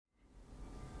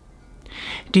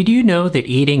Did you know that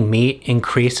eating meat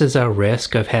increases our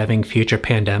risk of having future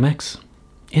pandemics?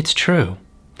 It's true.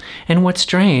 And what's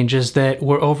strange is that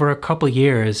we're over a couple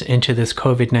years into this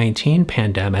COVID-19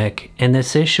 pandemic, and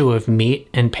this issue of meat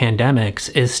and pandemics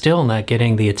is still not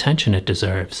getting the attention it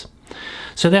deserves.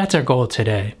 So that's our goal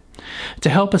today. To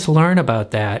help us learn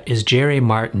about that is Jerry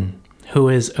Martin, who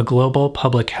is a global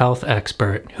public health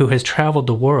expert who has traveled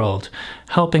the world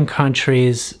helping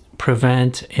countries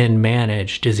prevent and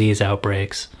manage disease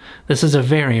outbreaks. This is a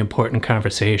very important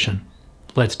conversation.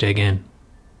 Let's dig in.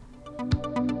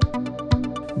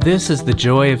 This is the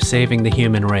joy of saving the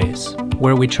human race,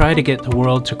 where we try to get the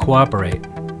world to cooperate.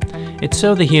 It's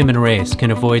so the human race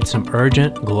can avoid some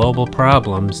urgent global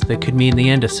problems that could mean the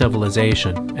end of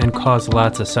civilization and cause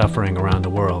lots of suffering around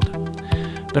the world.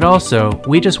 But also,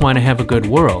 we just want to have a good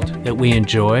world that we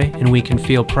enjoy and we can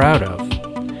feel proud of.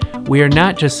 We are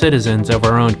not just citizens of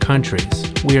our own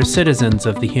countries, we are citizens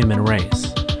of the human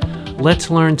race.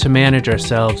 Let's learn to manage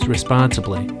ourselves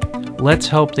responsibly. Let's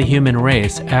help the human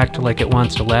race act like it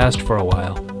wants to last for a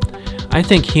while. I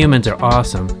think humans are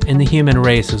awesome, and the human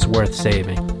race is worth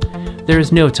saving. There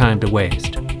is no time to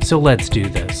waste, so let's do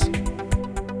this.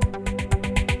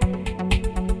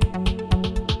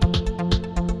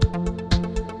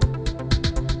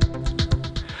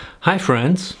 Hi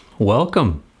friends,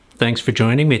 welcome. Thanks for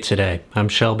joining me today. I'm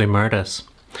Shelby Murtis.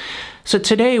 So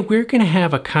today we're going to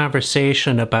have a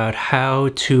conversation about how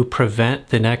to prevent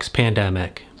the next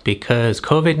pandemic, because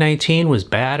COVID-19 was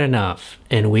bad enough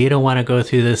and we don't want to go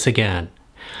through this again.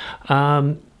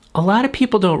 A lot of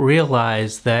people don't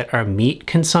realize that our meat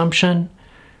consumption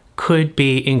could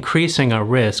be increasing our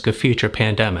risk of future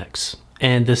pandemics,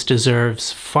 and this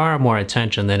deserves far more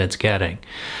attention than it's getting.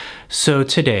 So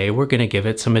today we're going to give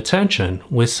it some attention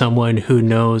with someone who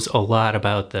knows a lot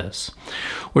about this.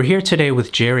 We're here today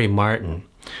with Jerry Martin,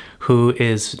 who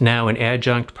is now an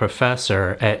adjunct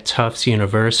professor at Tufts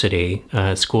University,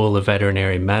 School of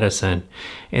Veterinary Medicine,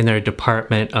 in their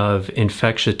Department of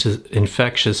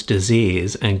Infectious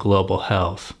Disease and Global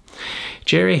Health.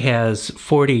 Jerry has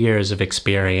 40 years of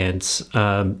experience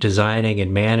designing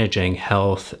and managing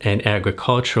health and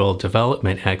agricultural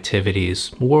development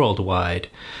activities worldwide,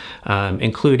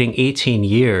 including 18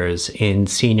 years in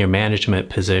senior management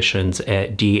positions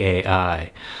at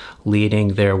DAI,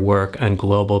 leading their work on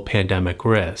global pandemic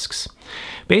risks.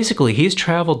 Basically, he's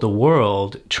traveled the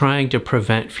world trying to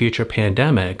prevent future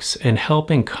pandemics and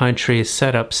helping countries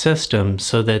set up systems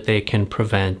so that they can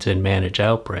prevent and manage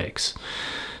outbreaks.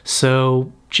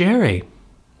 So, Jerry,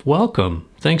 welcome.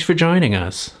 Thanks for joining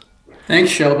us.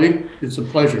 Thanks, Shelby. It's a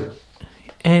pleasure.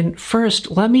 And first,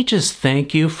 let me just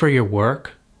thank you for your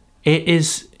work. It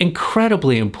is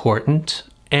incredibly important.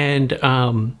 And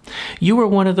you were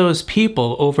one of those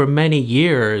people over many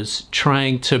years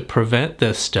trying to prevent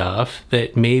this stuff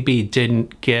that maybe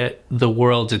didn't get the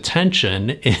world's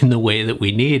attention in the way that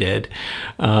we needed.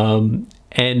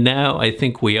 And now I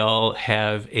think we all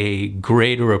have a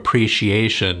greater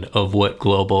appreciation of what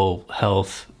global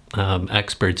health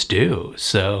experts do.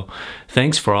 So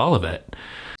thanks for all of it.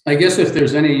 I guess if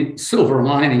there's any silver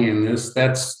lining in this,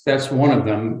 that's one of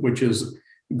them, which is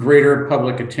greater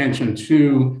public attention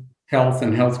to health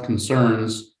and health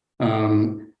concerns.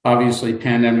 Obviously,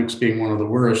 pandemics being one of the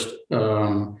worst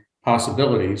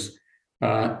possibilities.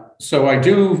 So I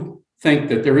do think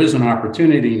that there is an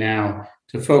opportunity now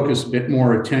to focus a bit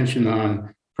more attention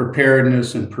on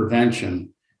preparedness and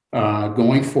prevention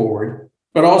going forward,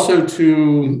 but also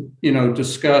to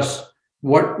discuss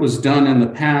what was done in the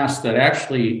past that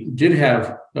actually did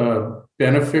have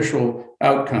beneficial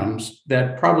outcomes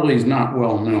that probably is not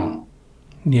well known.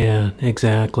 Yeah,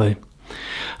 exactly.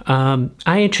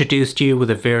 I introduced you with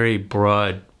a very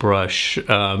broad brush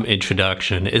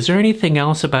introduction. Is there anything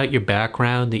else about your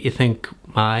background that you think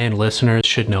I and listeners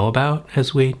should know about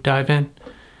as we dive in?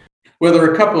 Well, there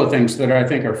are a couple of things that I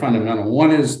think are fundamental.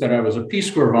 One is that I was a Peace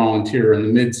Corps volunteer in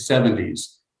the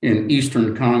mid-'70s in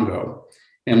Eastern Congo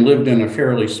and lived in a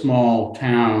fairly small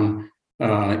town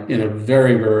in a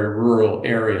very, very rural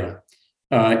area.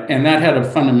 And that had a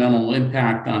fundamental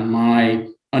impact on my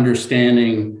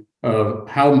understanding of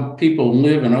how people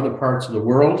live in other parts of the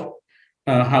world,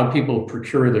 how people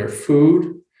procure their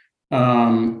food,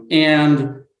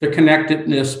 and the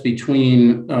connectedness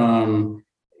between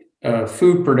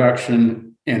food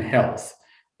production and health.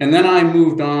 And then I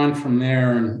moved on from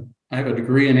there, and I have a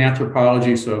degree in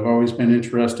anthropology, so I've always been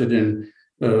interested in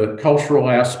cultural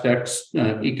aspects,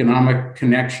 economic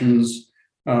connections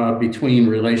between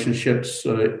relationships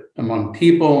among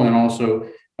people, and also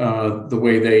the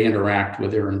way they interact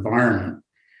with their environment.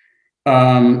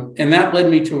 And that led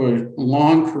me to a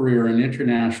long career in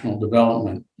international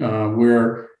development,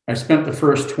 where I spent the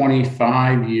first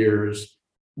 25 years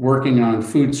working on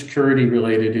food security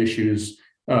related issues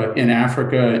in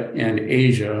Africa and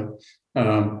Asia,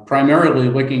 primarily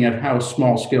looking at how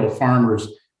small scale farmers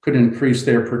could increase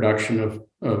their production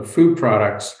of food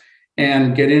products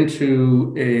and get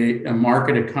into a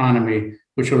market economy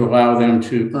which would allow them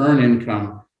to earn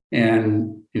income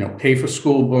and pay for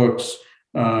school books,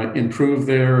 improve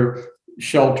their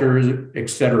shelters,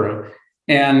 etc.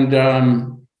 And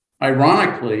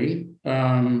ironically,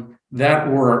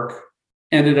 that work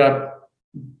ended up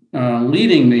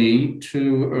leading me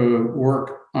to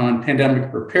work on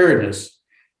pandemic preparedness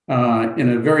in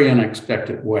a very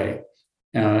unexpected way.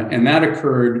 And that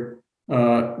occurred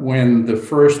when the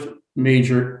first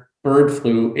major bird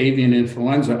flu, avian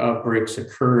influenza outbreaks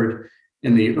occurred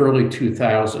in the early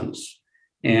 2000s.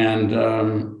 And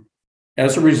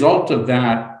as a result of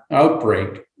that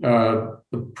outbreak, the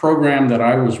program that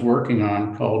I was working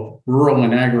on called Rural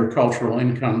and Agricultural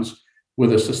Incomes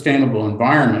with a Sustainable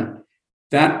Environment,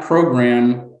 that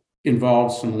program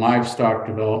involved some livestock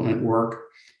development work.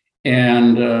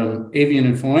 And avian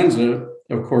influenza,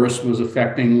 of course, was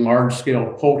affecting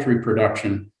large-scale poultry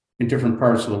production in different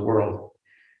parts of the world.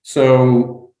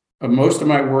 So most of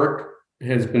my work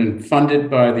has been funded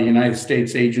by the United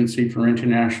States Agency for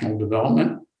International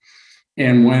Development.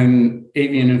 And when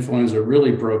avian influenza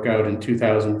really broke out in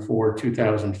 2004,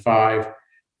 2005,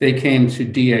 they came to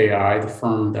DAI, the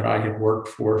firm that I had worked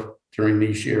for during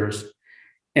these years,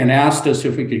 and asked us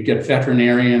if we could get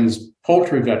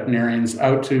poultry veterinarians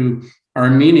out to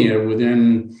Armenia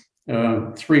within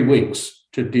 3 weeks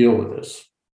to deal with this.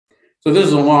 So this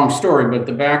is a long story, but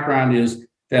the background is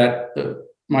that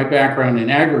my background in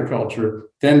agriculture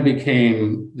then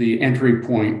became the entry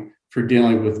point for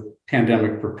dealing with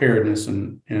pandemic preparedness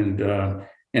and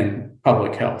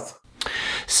public health.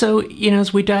 So,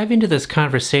 as we dive into this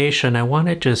conversation, I want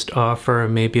to just offer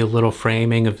maybe a little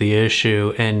framing of the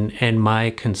issue and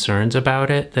my concerns about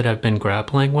it that I've been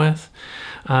grappling with.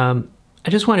 I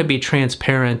just want to be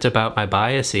transparent about my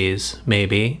biases,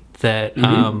 maybe, that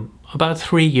about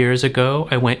 3 years ago,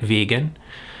 I went vegan.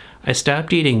 I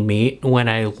stopped eating meat when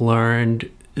I learned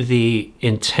the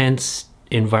intense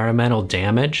environmental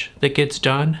damage that gets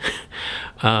done,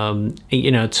 to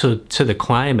the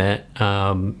climate,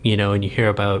 and you hear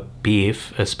about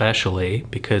beef, especially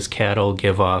because cattle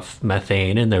give off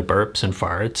methane in their burps and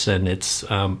farts, and it's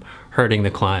hurting the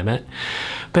climate.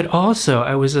 But also,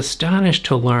 I was astonished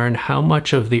to learn how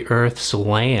much of the Earth's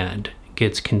land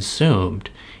gets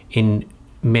consumed in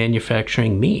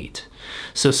manufacturing meat.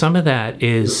 So some of that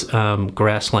is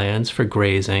grasslands for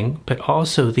grazing, but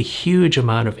also the huge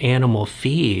amount of animal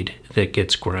feed that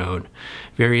gets grown,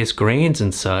 various grains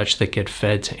and such that get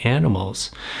fed to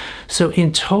animals. So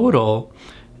in total,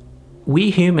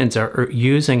 we humans are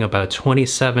using about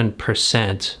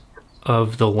 27%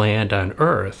 of the land on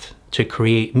Earth to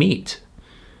create meat.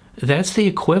 That's the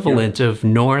equivalent of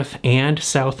North and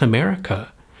South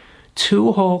America,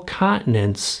 2 whole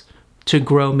continents to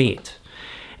grow meat.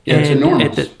 Yeah, it's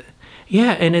enormous.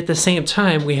 And at the same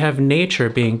time, we have nature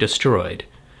being destroyed.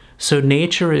 So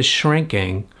nature is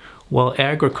shrinking while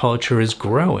agriculture is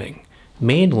growing,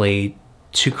 mainly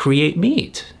to create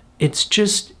meat. It's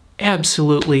just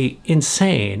absolutely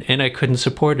insane, and I couldn't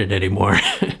support it anymore.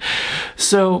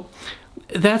 So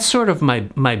that's sort of my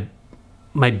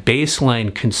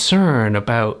baseline concern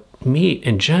about meat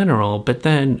in general. But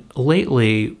then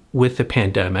lately, with the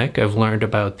pandemic, I've learned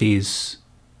about these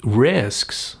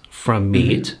risks from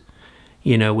meat,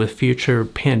 with future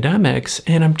pandemics.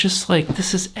 And I'm just like,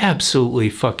 this is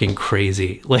absolutely fucking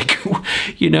crazy.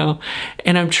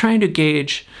 And I'm trying to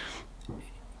gauge,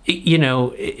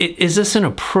 is this an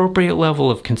appropriate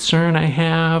level of concern I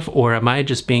have, or am I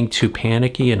just being too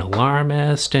panicky and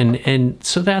alarmist? And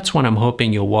so that's what I'm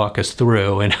hoping you'll walk us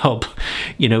through and help,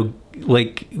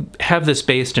 have this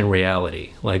based in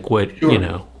reality,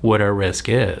 what our risk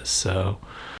is. So.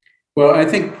 Well, I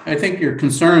think your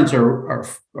concerns are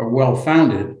well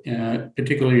founded,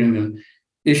 particularly in the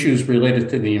issues related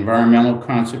to the environmental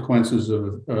consequences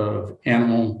of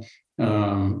animal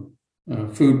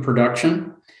food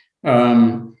production.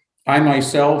 I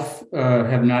myself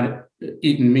have not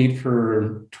eaten meat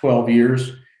for 12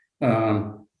 years,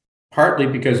 partly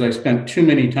because I spent too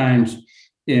many times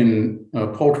in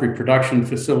poultry production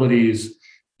facilities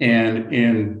and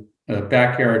in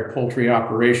backyard poultry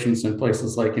operations in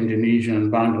places like Indonesia and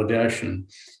Bangladesh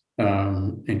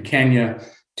and Kenya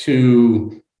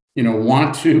to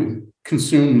want to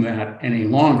consume that any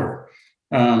longer.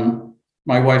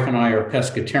 My wife and I are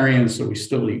pescatarians, so we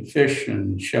still eat fish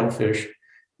and shellfish.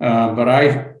 But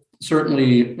I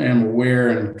certainly am aware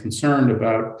and concerned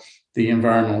about the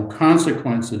environmental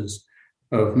consequences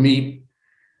of meat.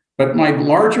 But my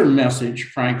larger message,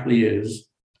 frankly, is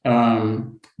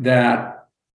that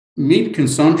meat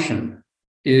consumption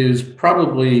is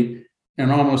probably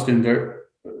and almost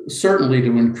certainly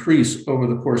to increase over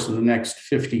the course of the next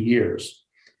 50 years,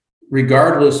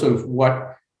 regardless of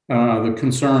what the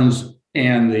concerns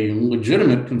and the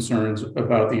legitimate concerns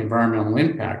about the environmental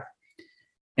impact.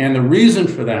 And the reason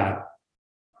for that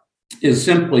is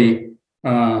simply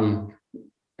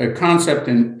a concept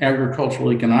in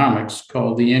agricultural economics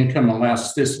called the income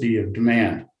elasticity of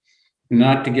demand.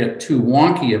 Not to get too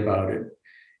wonky about it,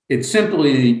 it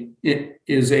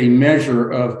is a measure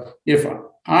of, if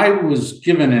I was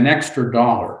given an extra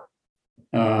dollar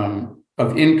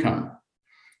of income,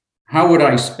 how would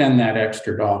I spend that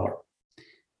extra dollar?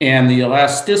 And the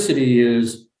elasticity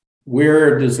is,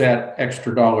 where does that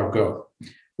extra dollar go?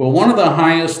 Well, one of the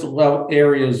highest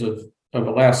areas of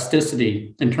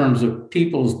elasticity in terms of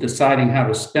people's deciding how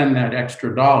to spend that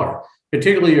extra dollar,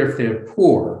 particularly if they're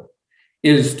poor,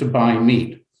 is to buy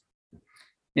meat.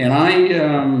 And I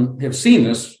have seen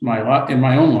this in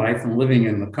my own life and living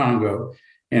in the Congo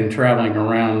and traveling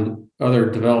around other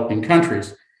developing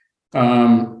countries.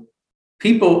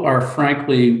 People are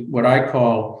frankly what I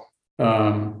call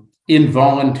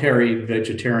involuntary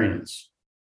vegetarians.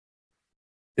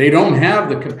 They don't have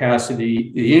the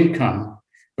capacity, the income,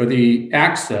 or the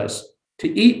access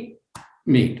to eat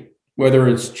meat, whether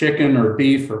it's chicken or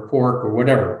beef or pork or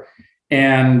whatever.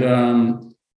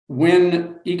 And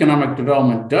when economic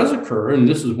development does occur, and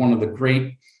this is one of the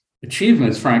great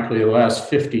achievements, frankly, of the last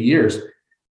 50 years,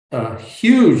 a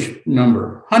huge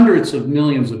number, hundreds of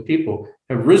millions of people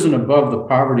have risen above the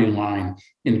poverty line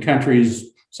in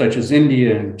countries such as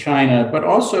India and China, but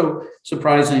also,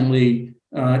 surprisingly,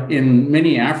 in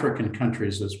many African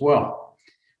countries as well.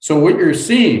 So what you're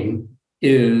seeing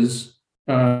is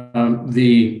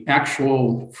the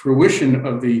actual fruition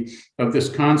of this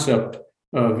concept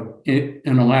of an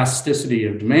elasticity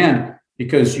of demand,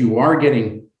 because you are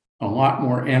getting a lot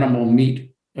more animal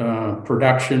meat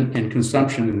production and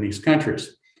consumption in these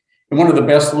countries. And one of the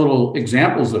best little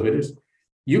examples of it is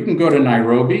you can go to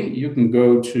Nairobi, you can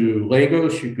go to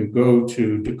Lagos, you can go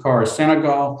to Dakar,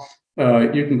 Senegal,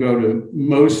 you can go to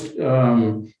most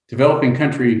developing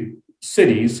country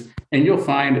cities, and you'll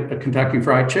find a Kentucky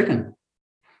Fried Chicken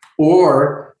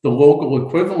or the local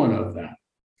equivalent of that.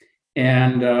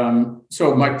 And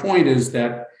so my point is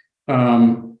that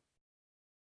the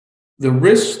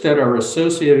risks that are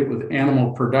associated with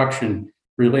animal production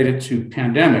related to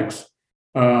pandemics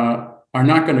are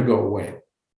not going to go away.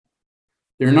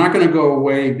 They're not going to go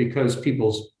away because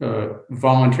people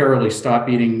voluntarily stop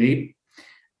eating meat.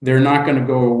 They're not going to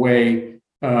go away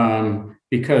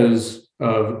because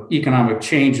of economic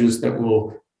changes that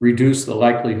will reduce the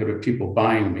likelihood of people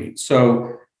buying meat.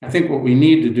 So I think what we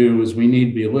need to do is we need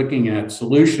to be looking at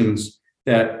solutions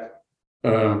that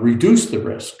reduce the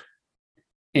risk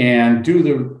and do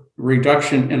the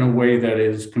reduction in a way that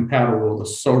is compatible with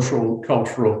the social,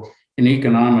 cultural, and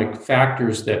economic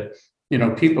factors that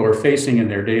people are facing in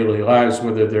their daily lives,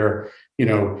 whether they're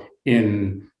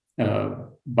in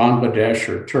Bangladesh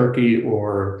or Turkey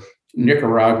or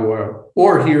Nicaragua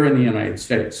or here in the United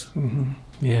States. Mm-hmm.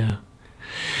 Yeah.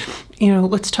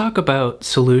 Let's talk about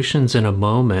solutions in a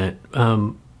moment.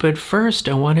 But first,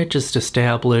 I want to just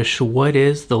establish what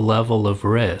is the level of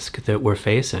risk that we're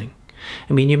facing.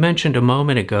 I mean, you mentioned a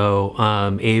moment ago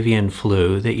avian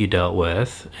flu that you dealt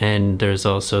with, and there's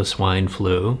also swine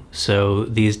flu. So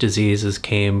these diseases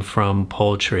came from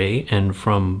poultry and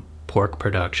from pork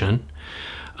production.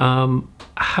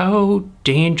 How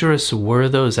dangerous were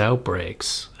those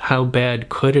outbreaks? How bad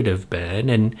could it have been?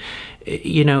 And,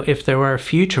 if there are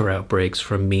future outbreaks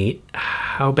from meat,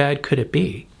 how bad could it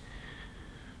be?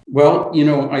 Well,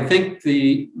 I think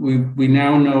we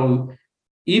now know,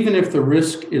 even if the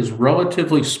risk is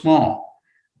relatively small,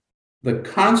 the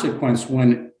consequence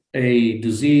when a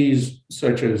disease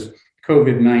such as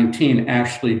COVID-19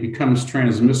 actually becomes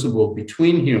transmissible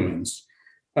between humans,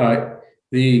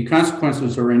 the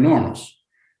consequences are enormous.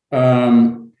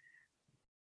 I'm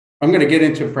going to get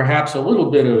into perhaps a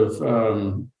little bit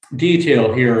of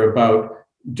detail here about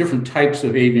different types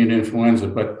of avian influenza,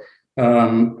 but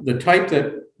the type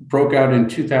that broke out in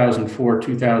 2004,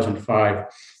 2005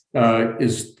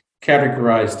 is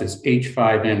categorized as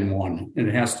H5N1, and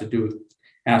it has to do with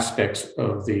aspects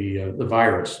of the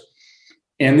virus.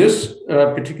 And this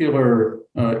particular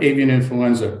avian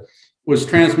influenza was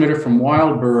transmitted from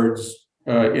wild birds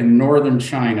in northern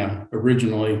China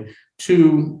originally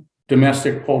to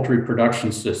domestic poultry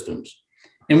production systems.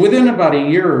 And within about a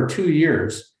year or 2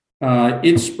 years,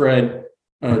 it spread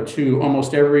to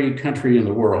almost every country in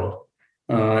the world.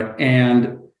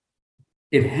 And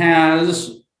it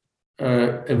has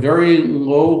a very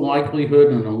low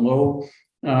likelihood and a low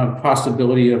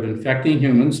possibility of infecting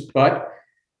humans, but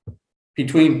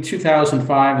between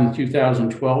 2005 and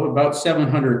 2012, about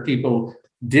 700 people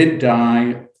did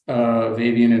die of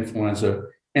avian influenza.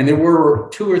 And there were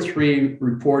 2 or 3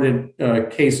 reported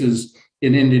cases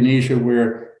in Indonesia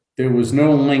where there was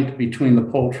no link between the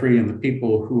poultry and the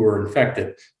people who were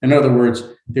infected. In other words,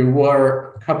 there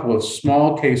were a couple of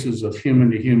small cases of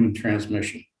human-to-human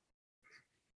transmission.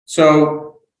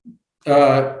 So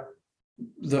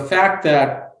the fact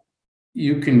that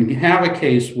you can have a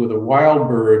case with a wild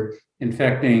bird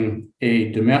infecting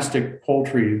a domestic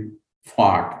poultry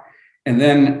flock, and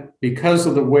then because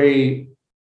of the way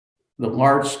the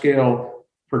large-scale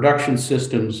production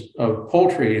systems of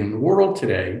poultry in the world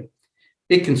today,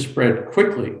 it can spread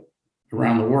quickly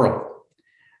around the world.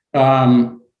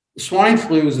 Swine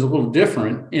flu is a little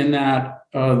different in that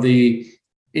the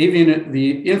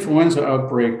influenza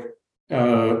outbreak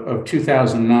of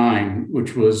 2009,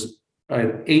 which was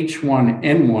an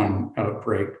H1N1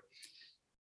 outbreak,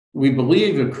 we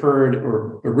believe occurred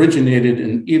or originated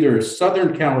in either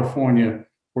Southern California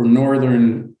or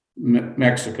Northern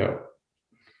Mexico.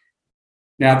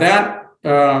 Now that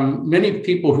many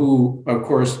people who, of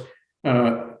course,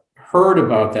 heard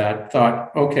about that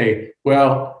thought, okay,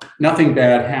 well, nothing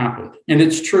bad happened. And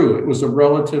it's true, it was a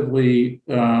relatively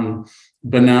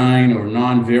benign or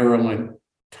non-virulent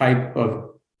type of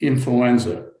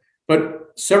influenza,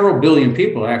 but several billion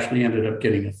people actually ended up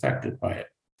getting affected by it.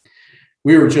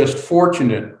 We were just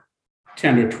fortunate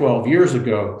 10 or 12 years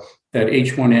ago that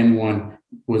H1N1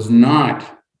 was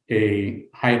not a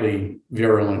highly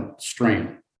virulent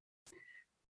strain.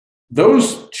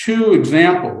 Those 2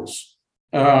 examples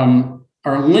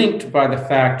are linked by the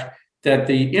fact that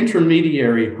the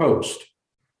intermediary host,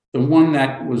 the one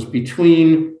that was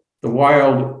between the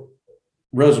wild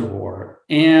reservoir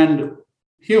and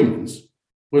humans,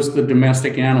 was the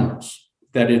domestic animals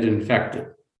that it infected.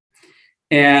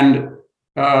 And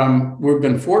we've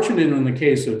been fortunate in the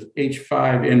case of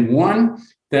H5N1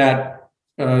 that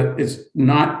it's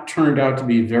not turned out to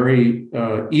be very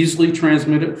easily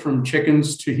transmitted from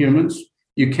chickens to humans.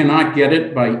 You cannot get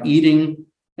it by eating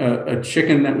a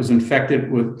chicken that was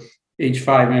infected with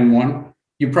H5N1.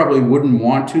 You probably wouldn't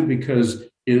want to because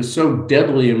it is so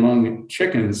deadly among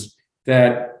chickens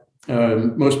that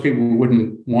most people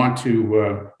wouldn't want to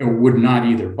or would not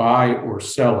either buy or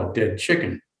sell a dead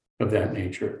chicken of that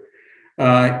nature.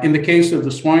 In the case of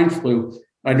the swine flu,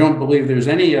 I don't believe there's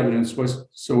any evidence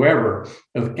whatsoever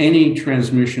of any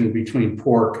transmission between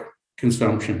pork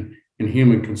consumption and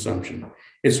human consumption.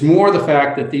 It's more the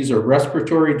fact that these are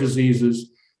respiratory diseases,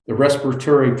 the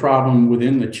respiratory problem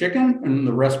within the chicken and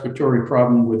the respiratory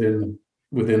problem within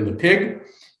the pig,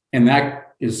 and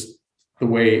that is the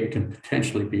way it can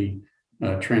potentially be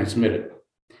transmitted.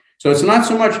 So it's not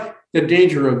so much the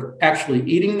danger of actually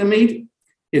eating the meat,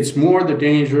 it's more the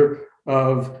danger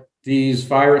of these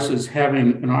viruses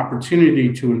having an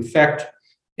opportunity to infect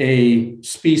a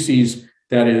species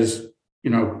that is,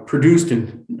 produced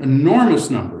in enormous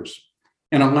numbers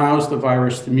and allows the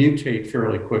virus to mutate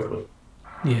fairly quickly.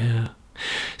 Yeah.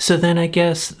 So then I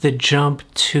guess the jump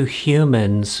to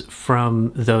humans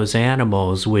from those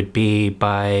animals would be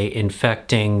by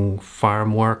infecting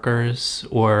farm workers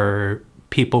or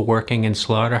people working in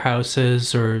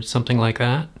slaughterhouses or something like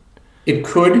that? It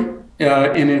could.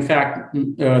 And in fact,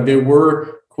 there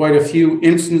were quite a few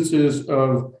instances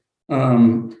of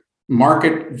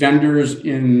market vendors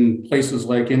in places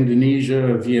like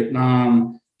Indonesia,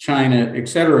 Vietnam, China, et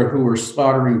cetera, who were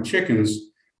slaughtering chickens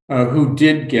who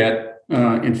did get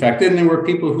infected. And there were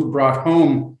people who brought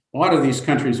home, a lot of these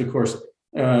countries, of course,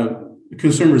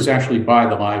 consumers actually buy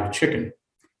the live chicken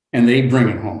and they bring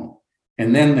it home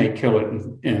and then they kill it.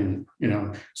 And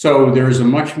so there's a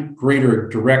much greater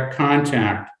direct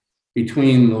contact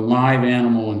between the live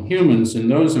animal and humans in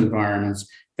those environments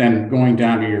than going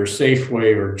down to your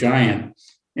Safeway or Giant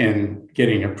and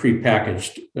getting a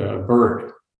prepackaged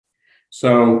bird.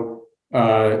 So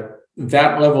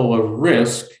that level of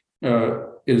risk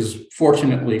is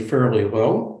fortunately fairly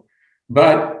low,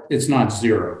 but it's not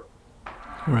zero.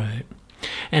 Right.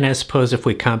 And I suppose if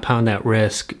we compound that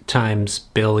risk times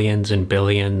billions and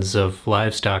billions of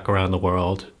livestock around the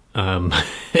world,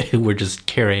 we're just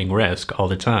carrying risk all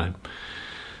the time.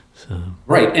 So.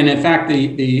 Right. And in fact,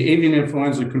 the avian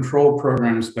influenza control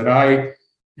programs that I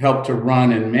help to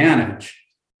run and manage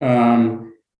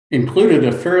included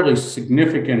a fairly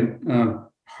significant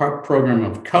program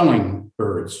of culling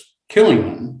birds, killing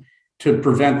them to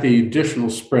prevent the additional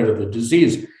spread of the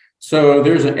disease. So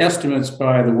there's estimates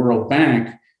by the World Bank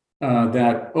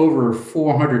that over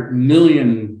 400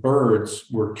 million birds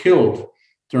were killed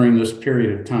during this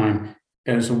period of time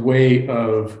as a way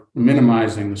of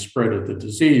minimizing the spread of the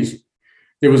disease.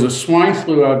 There was a swine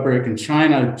flu outbreak in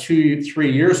China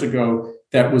 3 years ago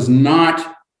that was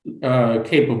not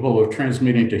capable of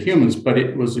transmitting to humans, but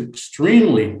it was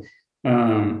extremely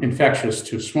infectious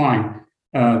to swine.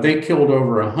 They killed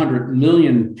over 100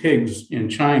 million pigs in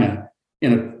China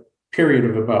in a period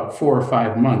of about 4 or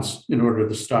 5 months in order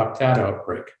to stop that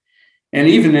outbreak. And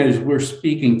even as we're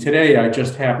speaking today, I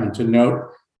just happened to note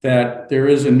that there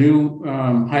is a new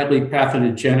highly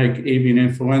pathogenic avian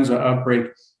influenza outbreak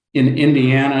in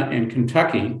Indiana and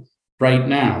Kentucky right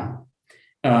now.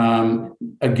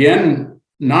 Again,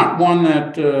 not one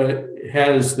that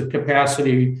has the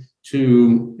capacity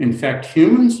to infect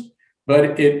humans,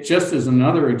 but it just is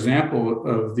another example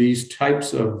of these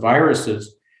types of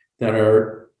viruses that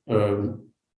are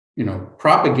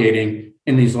propagating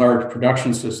in these large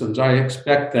production systems. I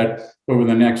expect that over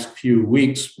the next few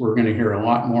weeks, we're going to hear a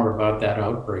lot more about that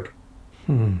outbreak.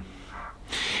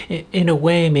 In a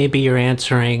way, maybe you're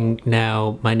answering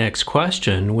now my next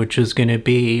question, which is going to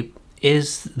be,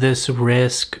 is this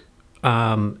risk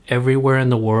everywhere in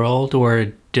the world,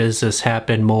 or does this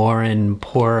happen more in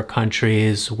poorer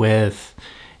countries with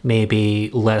maybe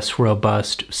less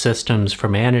robust systems for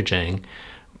managing?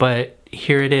 But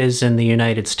here it is in the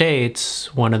United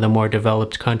States, one of the more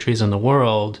developed countries in the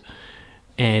world,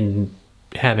 and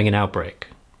having an outbreak.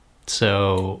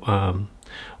 So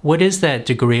what is that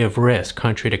degree of risk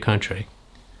country to country?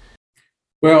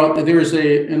 Well, there's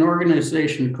an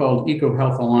organization called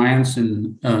EcoHealth Alliance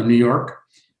in New York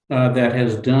that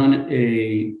has done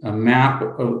a map.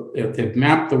 They've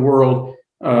mapped the world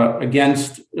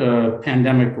against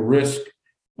pandemic risk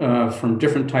from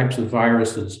different types of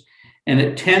viruses. And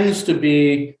it tends to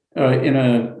be in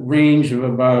a range of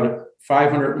about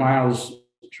 500 miles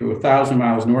to 1,000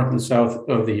 miles north and south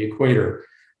of the equator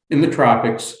in the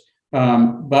tropics.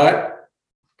 But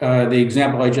the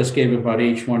example I just gave about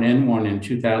H1N1 in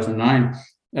 2009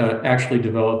 actually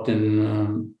developed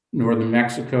in northern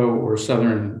Mexico or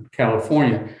southern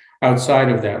California, outside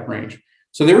of that range.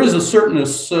 So there is a certain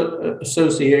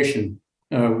association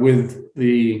with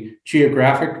the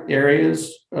geographic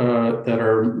areas that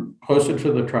are closer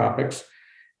to the tropics.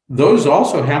 Those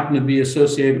also happen to be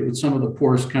associated with some of the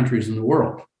poorest countries in the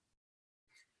world.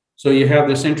 So you have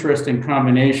this interesting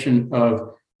combination of,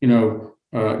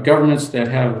 governments that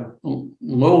have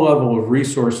low level of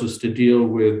resources to deal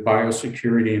with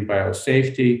biosecurity and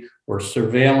biosafety, or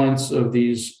surveillance of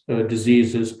these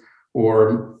diseases,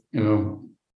 or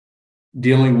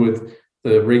dealing with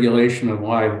the regulation of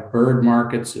live bird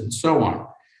markets and so on.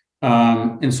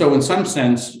 And so in some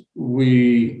sense,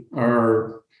 we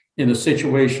are in a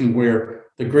situation where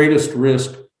the greatest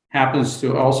risk happens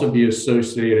to also be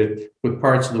associated with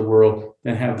parts of the world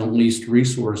that have the least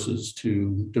resources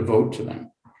to devote to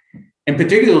them. And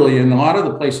particularly in a lot of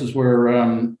the places where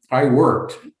I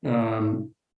worked,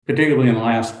 particularly in the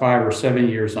last 5 or 7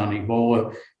 years on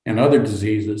Ebola and other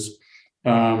diseases,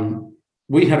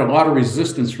 we had a lot of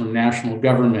resistance from national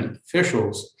government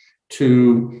officials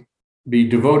to be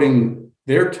devoting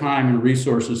their time and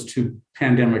resources to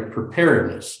pandemic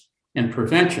preparedness and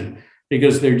prevention,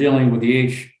 because they're dealing with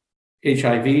the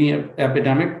HIV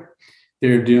epidemic,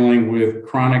 they're dealing with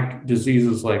chronic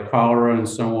diseases like cholera and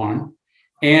so on.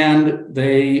 And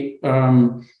they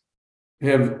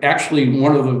have actually,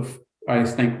 I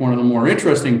think one of the more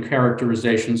interesting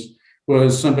characterizations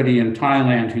was somebody in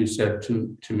Thailand who said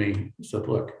to me, said,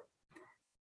 look,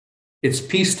 it's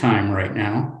peacetime right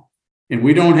now, and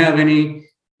we don't have any,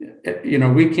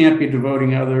 we can't be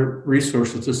devoting other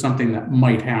resources to something that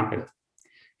might happen.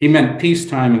 He meant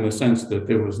peacetime in the sense that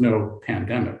there was no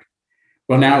pandemic.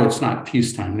 Well, now it's not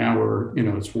peacetime. Now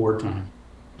it's wartime.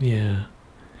 Yeah.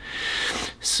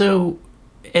 So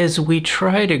as we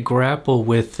try to grapple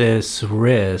with this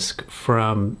risk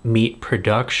from meat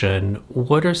production,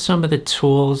 what are some of the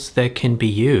tools that can be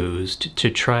used to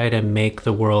try to make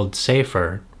the world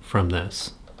safer from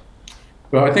this?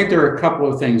 Well, I think there are a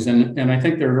couple of things, and I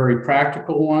think they're very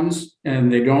practical ones,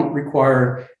 and they don't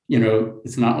require,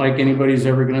 it's not like anybody's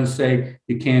ever going to say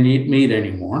you can't eat meat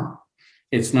anymore.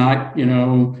 It's not,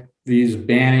 these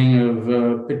banning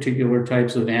of particular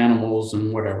types of animals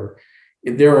and whatever.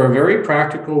 There are very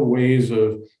practical ways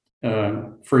of,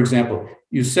 for example,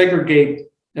 you segregate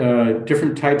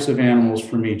different types of animals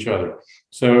from each other.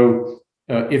 So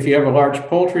if you have a large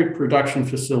poultry production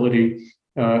facility,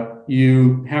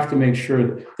 you have to make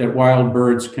sure that wild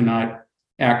birds cannot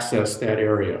access that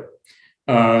area.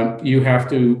 You have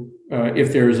to,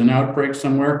 if there is an outbreak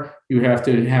somewhere, you have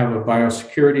to have a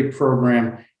biosecurity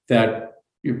program that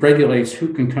regulates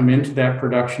who can come into that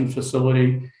production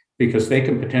facility, because they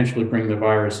can potentially bring the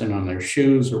virus in on their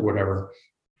shoes or whatever.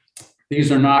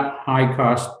 These are not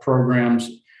high-cost programs.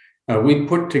 We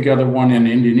put together one in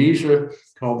Indonesia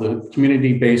called the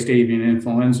Community-Based Avian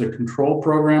Influenza Control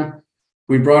Program.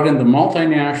 We brought in the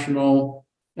multinational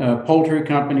poultry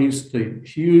companies, the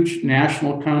huge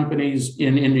national companies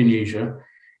in Indonesia,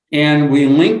 and we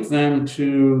linked them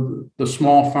to the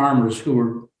small farmers who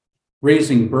were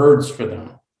raising birds for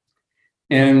them.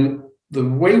 And the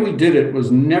way we did it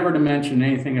was never to mention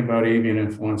anything about avian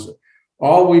influenza.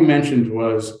 All we mentioned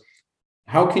was,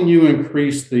 how can you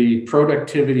increase the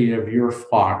productivity of your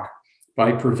flock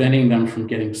by preventing them from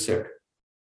getting sick?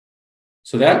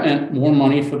 So that meant more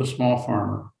money for the small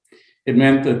farmer. It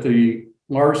meant that the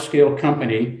large-scale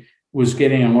company was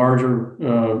getting a larger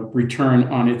return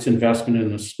on its investment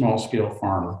in the small-scale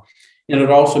farmer. And it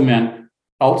also meant,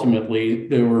 ultimately,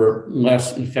 there were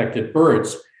less infected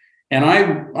birds. And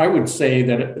I would say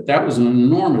that that was an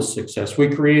enormous success. We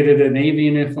created an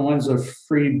avian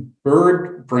influenza-free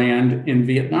bird brand in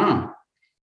Vietnam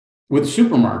with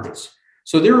supermarkets.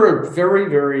 So there are very,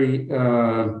 very,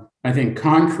 I think,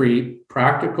 concrete,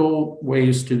 practical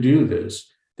ways to do this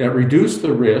that reduce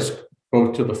the risk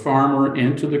both to the farmer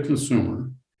and to the consumer,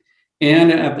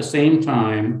 and at the same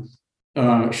time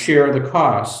share the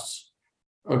costs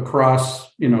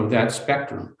across that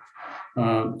spectrum.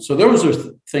 So those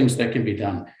are things that can be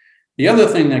done. The other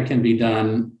thing that can be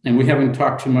done, and we haven't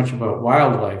talked too much about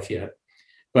wildlife yet,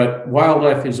 but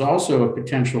wildlife is also a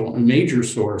potential, a major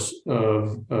source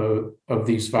of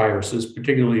these viruses,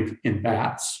 particularly in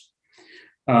bats.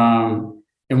 And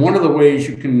one of the ways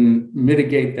you can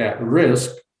mitigate that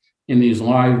risk in these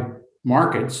live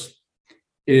markets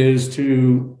is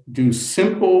to do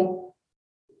simple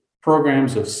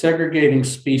programs of segregating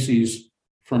species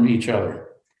from each other.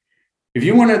 If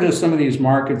you went into some of these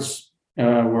markets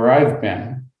where I've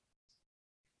been,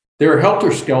 they're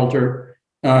helter-skelter.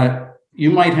 You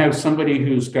might have somebody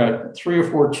who's got 3 or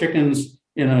 4 chickens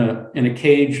in a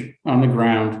cage on the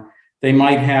ground. They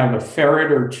might have a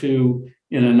ferret or 2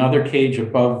 in another cage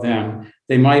above them.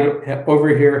 They might over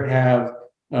here have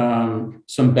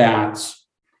some bats.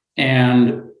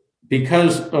 And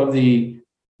because of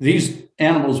these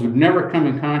animals would never come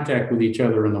in contact with each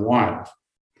other in the wild,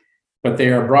 but they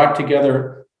are brought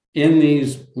together in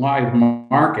these live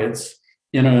markets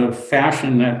in a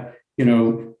fashion that,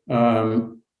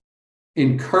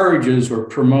 encourages or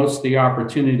promotes the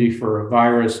opportunity for a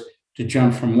virus to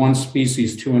jump from one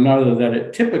species to another that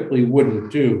it typically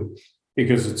wouldn't do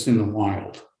because it's in the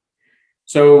wild.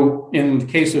 So in the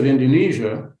case of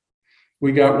Indonesia,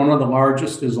 we got one of the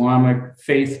largest Islamic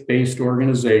faith-based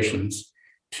organizations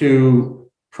to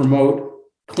promote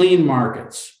clean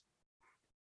markets.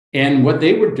 And what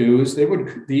they would do is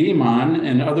the imam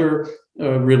and other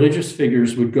religious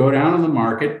figures would go down to the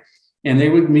market, and they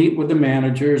would meet with the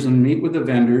managers and meet with the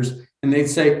vendors, and they'd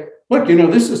say, look,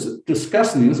 this is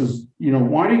disgusting. This is,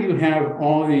 why do you have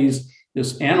all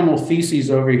this animal feces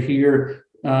over here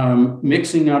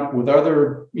mixing up with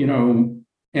other,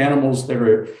 animals that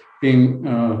are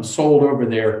being sold over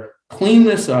there? Clean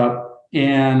this up,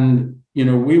 and,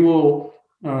 we will,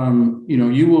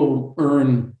 you will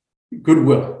earn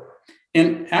goodwill.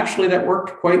 And actually that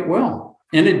worked quite well.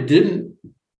 And it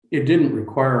didn't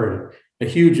require a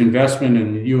huge investment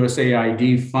in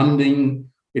USAID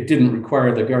funding. It didn't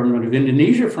require the government of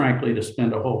Indonesia, frankly, to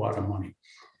spend a whole lot of money.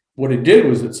 What it did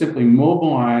was it simply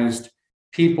mobilized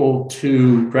people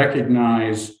to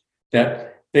recognize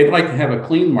that they'd like to have a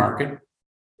clean market.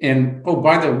 And, oh,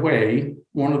 by the way,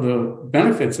 one of the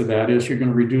benefits of that is you're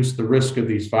going to reduce the risk of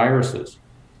these viruses.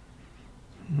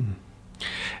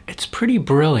 It's pretty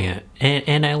brilliant.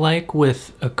 And I like,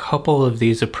 with a couple of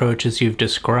these approaches you've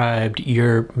described,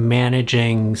 you're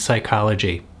managing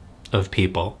psychology of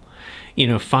people,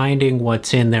 finding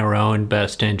what's in their own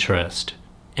best interest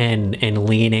and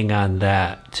leaning on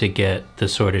that to get the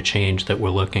sort of change that we're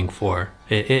looking for.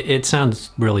 It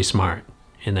sounds really smart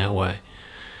in that way.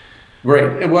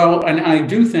 Right. Well, and I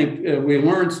do think we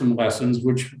learned some lessons,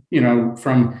 which,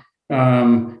 from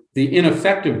the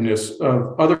ineffectiveness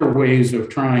of other ways of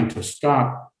trying to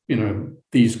stop,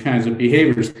 these kinds of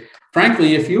behaviors.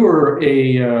 Frankly, if you were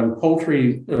a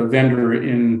poultry vendor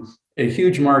in a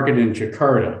huge market in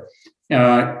Jakarta,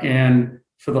 and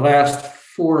for the last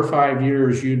 4 or 5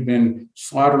 years, you'd been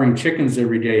slaughtering chickens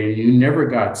every day and you never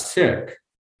got sick,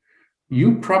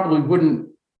 you probably wouldn't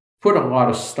put a lot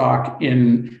of stock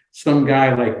in some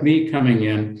guy like me coming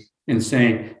in and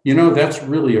saying, that's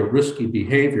really a risky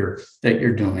behavior that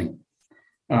you're doing.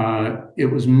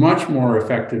 It was much more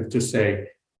effective to say,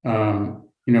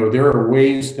 there are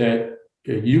ways that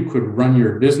you could run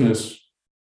your business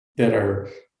that are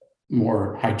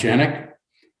more hygienic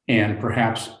and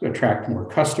perhaps attract more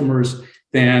customers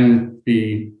than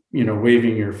be,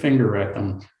 waving your finger at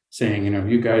them saying,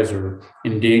 you guys are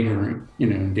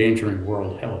endangering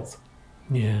world health.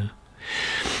 Yeah.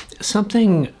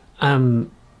 Something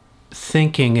I'm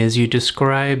thinking as you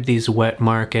describe these wet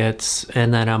markets,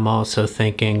 and then I'm also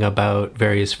thinking about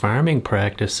various farming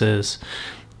practices,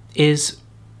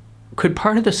 could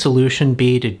part of the solution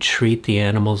be to treat the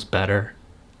animals better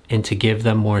and to give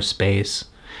them more space?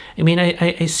 I mean,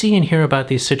 I see and hear about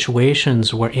these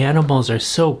situations where animals are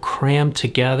so crammed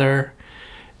together,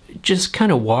 just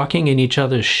kind of walking in each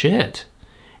other's shit,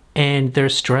 and they're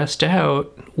stressed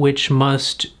out, which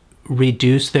must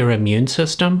reduce their immune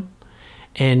system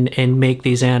and make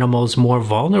these animals more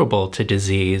vulnerable to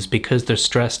disease because they're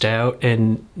stressed out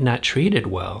and not treated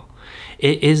well.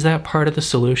 Is that part of the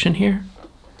solution here?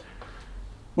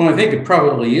 Well, I think it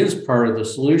probably is part of the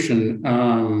solution.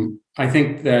 I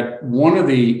think that one of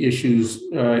the issues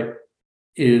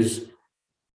is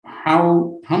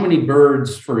how many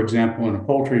birds, for example, in a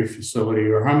poultry facility,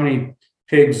 or how many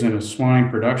pigs in a swine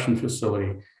production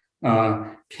facility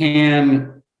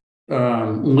can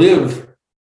live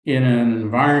in an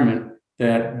environment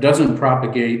that doesn't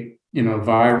propagate,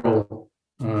 viral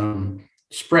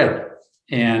spread.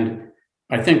 And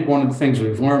I think one of the things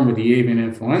we've learned with the avian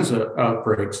influenza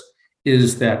outbreaks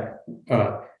is that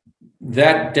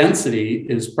that density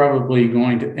is probably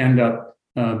going to end up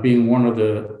being one of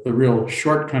the real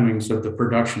shortcomings of the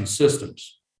production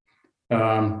systems.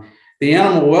 The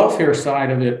animal welfare side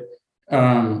of it,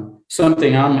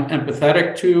 something I'm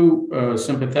empathetic to,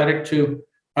 sympathetic to,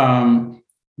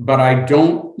 but I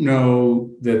don't know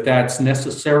that that's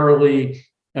necessarily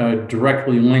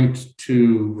directly linked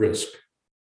to risk.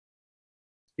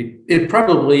 It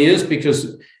probably is,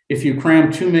 because if you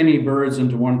cram too many birds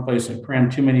into one place and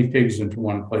cram too many pigs into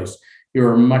one place,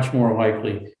 you're much more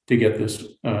likely to get this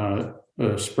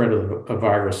spread of a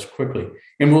virus quickly.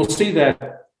 And we'll see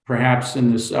that perhaps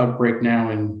in this outbreak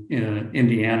now in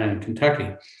Indiana and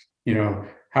Kentucky,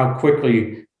 how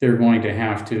quickly they're going to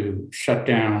have to shut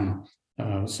down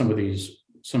some of these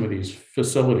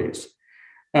facilities.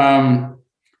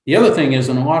 The other thing is,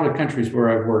 in a lot of countries where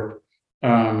I've worked,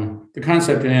 the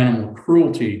concept of animal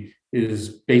cruelty is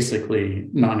basically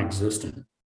non-existent.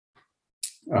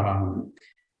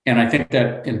 And I think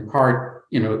that in part,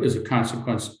 is a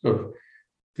consequence of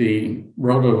the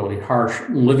relatively harsh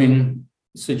living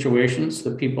situations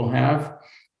that people have.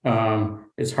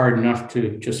 It's hard enough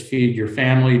to just feed your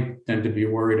family than to be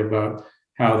worried about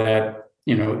how that,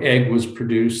 egg was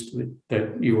produced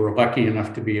that you were lucky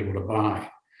enough to be able to buy.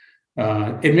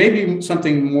 It may be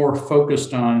something more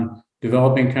focused on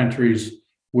developing countries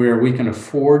where we can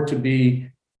afford to be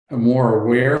more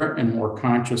aware and more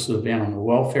conscious of animal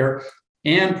welfare,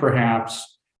 and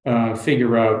perhaps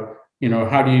figure out,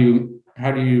 how do you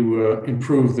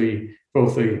improve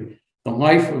both the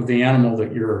life of the animal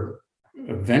that you're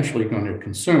eventually going to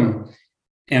consume,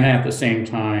 and at the same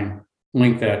time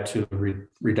link that to the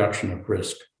reduction of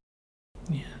risk.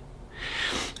 Yeah.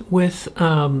 With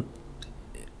both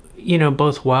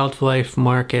wildlife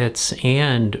markets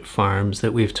and farms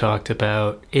that we've talked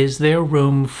about, is there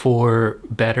room for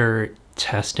better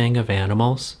testing of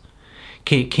animals?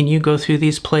 Can you go through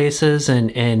these places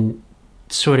and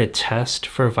sort of test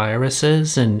for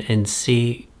viruses and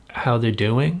see how they're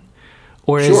doing?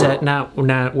 Or is Sure. that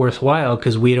not worthwhile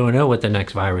because we don't know what the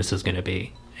next virus is going to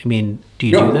be? I mean, do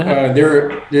you do that?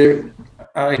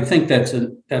 I think that's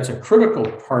a critical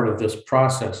part of this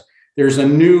process. There's a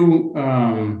new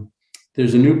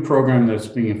program that's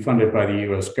being funded by the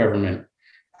U.S. government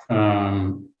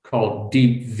called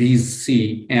Deep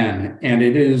VCN, and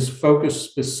it is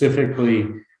focused specifically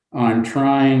on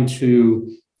trying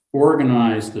to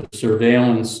organize the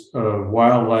surveillance of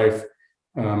wildlife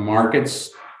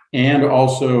markets and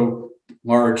also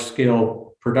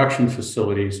large-scale production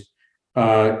facilities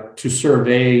to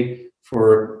survey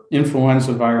for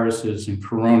influenza viruses and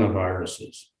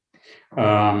coronaviruses.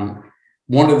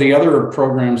 One of the other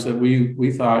programs that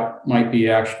we thought might be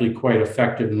actually quite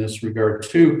effective in this regard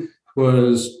too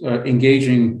was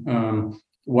engaging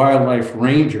wildlife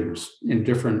rangers in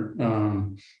different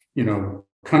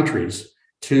countries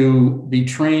to be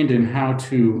trained in how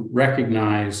to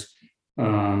recognize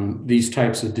these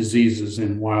types of diseases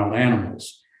in wild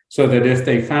animals, so that if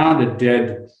they found a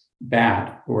dead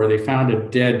bat or they found a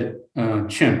dead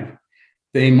chimp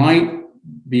they might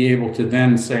be able to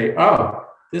then say, oh,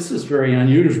 this is very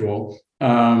unusual,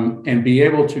 and be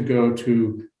able to go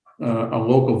to a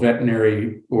local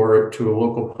veterinary or to a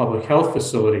local public health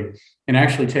facility and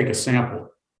actually take a sample.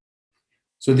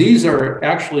 So these are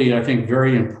actually, I think,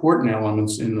 very important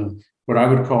elements in what I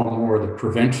would call more the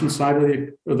prevention side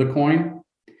of the coin,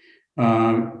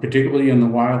 particularly in the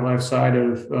wildlife side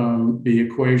of the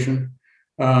equation.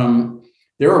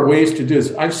 There are ways to do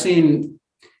this. I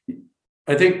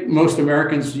think most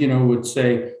Americans, would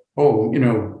say, "Oh,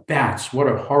 bats, what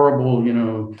a horrible,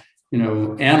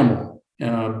 animal."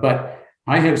 But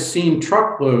I have seen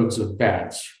truckloads of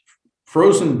bats,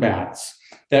 frozen bats,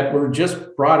 that were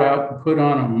just brought out and put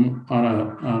on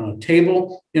a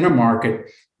table in a market,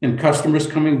 and customers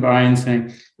coming by and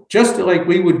saying, just like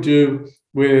we would do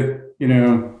with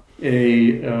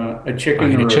a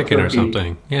chicken or a chicken turkey or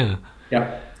something. Yeah.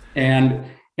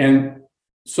 And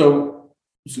so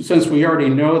since we already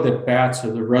know that bats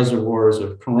are the reservoirs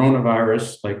of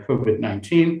coronavirus like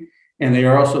COVID-19, and they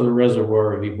are also the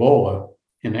reservoir of Ebola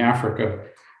in Africa,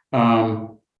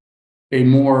 a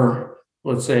more,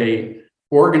 let's say,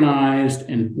 organized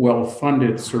and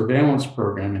well-funded surveillance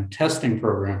program and testing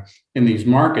program in these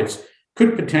markets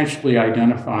could potentially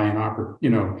identify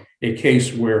a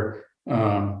case where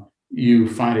you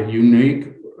find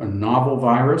a novel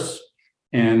virus,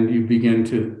 and you begin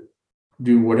to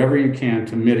do whatever you can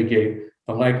to mitigate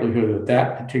the likelihood of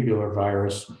that particular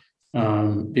virus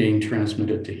being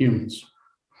transmitted to humans.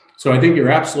 So I think you're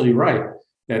absolutely right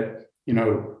that,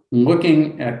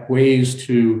 looking at ways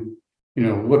to,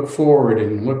 look forward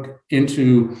and look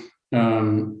into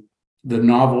the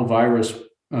novel virus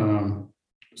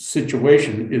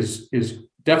situation is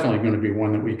definitely going to be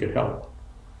one that we could help.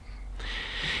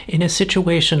 In a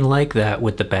situation like that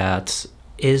with the bats,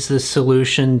 is the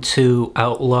solution to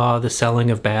outlaw the selling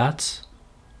of bats?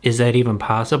 Is that even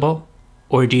possible?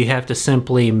 Or do you have to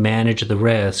simply manage the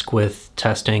risk with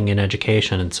testing and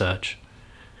education and such?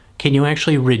 Can you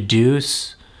actually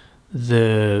reduce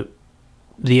the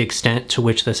extent to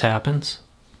which this happens?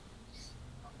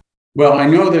 Well, I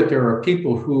know that there are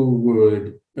people who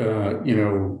would, in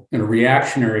a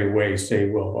reactionary way say,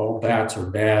 well, all bats are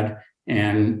bad.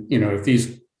 And,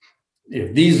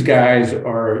 if these guys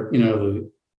are, the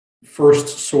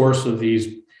first source of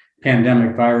these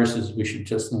pandemic viruses, we should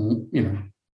just,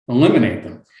 eliminate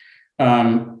them.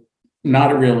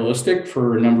 Not realistic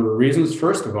for a number of reasons.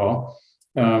 First of all,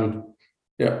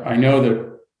 I know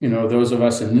that, those of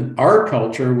us in our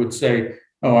culture would say,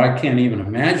 oh, I can't even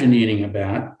imagine eating a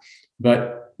bat.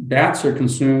 But bats are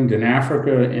consumed in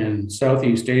Africa and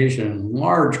Southeast Asia in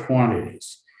large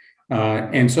quantities.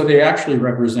 And so they actually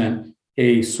represent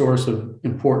a source of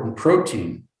important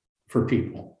protein for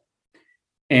people.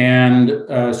 And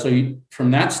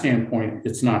from that standpoint,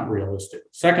 it's not realistic.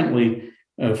 Secondly,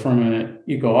 from an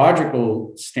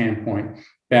ecological standpoint,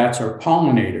 bats are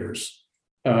pollinators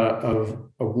of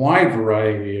a wide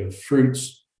variety of fruit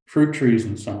trees,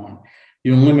 and so on.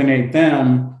 You eliminate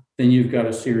them, then you've got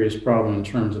a serious problem in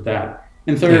terms of that.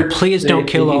 And third, please don't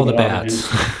kill all the bats.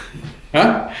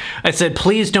 Huh? I said,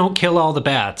 please don't kill all the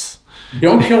bats.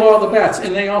 Don't kill all the bats.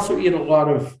 And they also eat a lot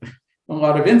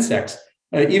of insects.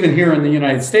 Even here in the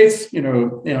United States,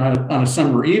 on a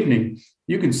summer evening,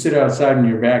 you can sit outside in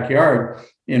your backyard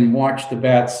and watch the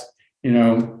bats,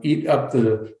 eat up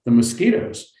the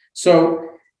mosquitoes. So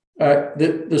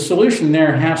the solution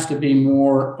there has to be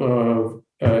more of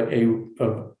a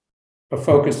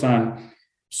focus on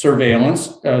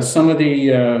surveillance. Some of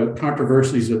the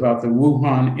controversies about the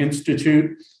Wuhan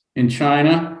Institute in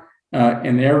China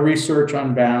and their research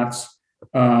on bats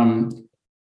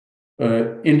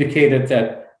indicated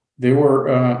that there were,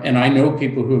 and I know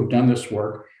people who have done this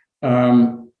work,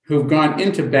 who've gone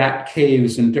into bat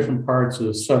caves in different parts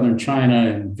of southern China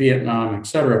and Vietnam, et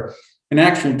cetera, and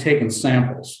actually taken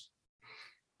samples.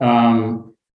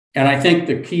 And I think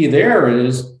the key there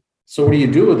is, so what do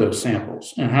you do with those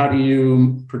samples? And how do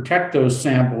you protect those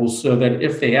samples so that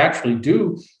if they actually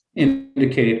do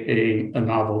indicate a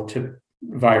novel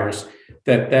virus,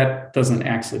 that doesn't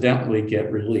accidentally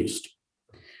get released?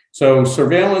 So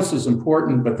surveillance is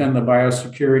important, but then the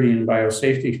biosecurity and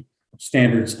biosafety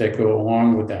standards that go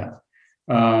along with that.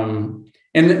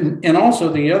 And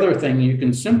also the other thing you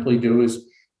can simply do is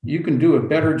you can do a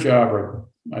better job, or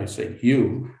I say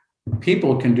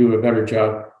people can do a better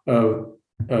job of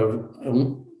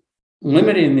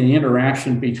limiting the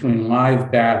interaction between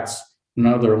live bats and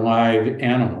other live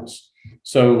animals.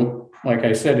 So like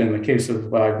I said, in the case of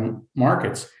live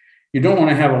markets, you don't want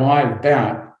to have a live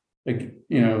bat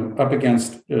up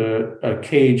against a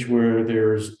cage where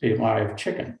there's a live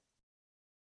chicken.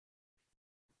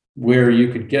 where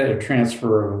you could get a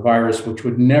transfer of a virus which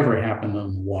would never happen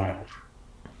in the wild.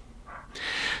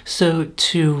 So,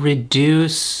 to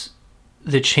reduce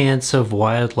the chance of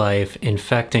wildlife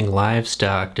infecting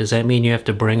livestock, does that mean you have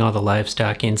to bring all the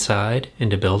livestock inside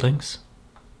into buildings?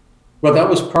 Well, that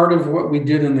was part of what we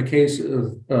did in the case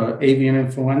of avian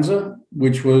influenza,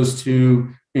 which was to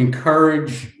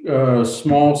encourage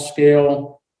small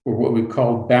scale, or what we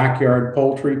call backyard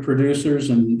poultry producers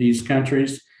in these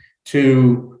countries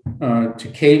to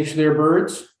cage their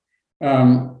birds.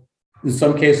 In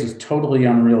some cases, totally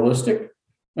unrealistic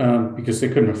because they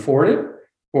couldn't afford it,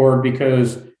 or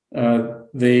because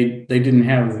they didn't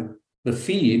have the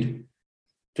feed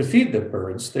to feed the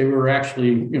birds. They were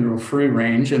actually, free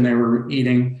range, and they were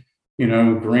eating,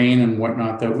 grain and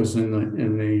whatnot that was in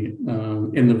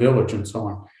the village and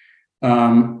so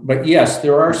on. But yes,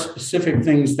 there are specific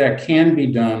things that can be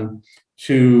done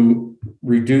to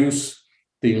reduce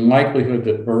the likelihood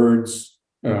that birds,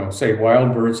 say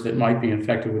wild birds that might be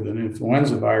infected with an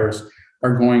influenza virus,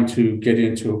 are going to get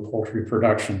into a poultry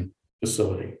production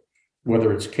facility,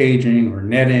 whether it's caging or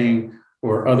netting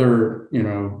or other,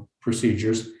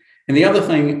 procedures. And the other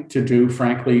thing to do,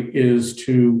 frankly, is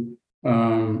to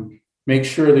make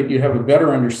sure that you have a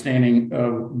better understanding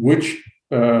of which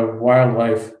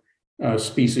wildlife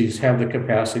species have the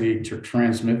capacity to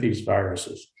transmit these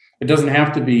viruses. It doesn't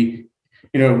have to be,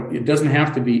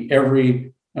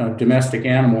 every domestic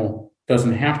animal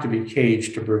doesn't have to be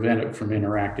caged to prevent it from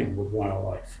interacting with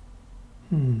wildlife.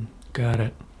 Got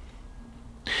it.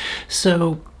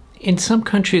 So, in some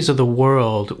countries of the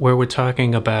world where we're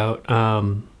talking about,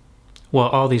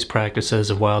 all these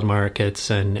practices of wild markets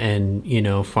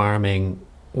and farming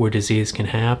where disease can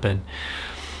happen,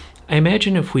 I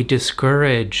imagine if we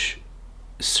discourage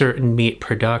certain meat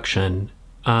production,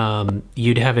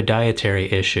 you'd have a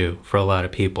dietary issue for a lot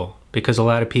of people, because a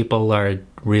lot of people are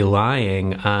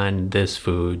relying on this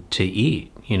food to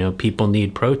eat. People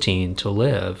need protein to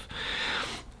live.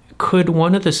 Could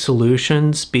one of the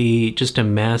solutions be just a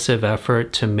massive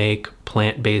effort to make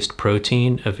plant-based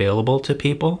protein available to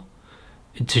people?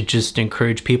 To just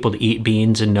encourage people to eat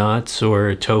beans and nuts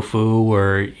or tofu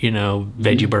or,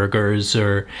 veggie burgers,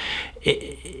 or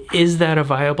is that a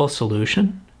viable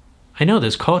solution? I know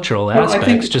there's cultural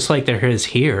aspects, just like there is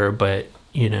here, but.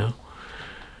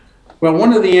 Well,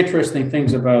 one of the interesting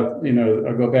things about,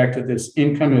 I'll go back to this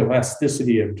income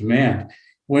elasticity of demand.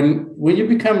 When you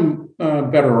become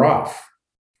better off,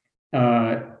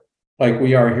 like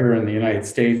we are here in the United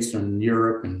States and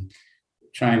Europe and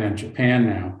China and Japan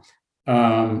now,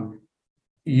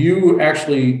 you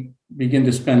actually begin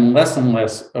to spend less and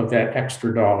less of that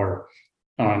extra dollar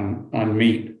on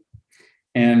meat.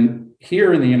 And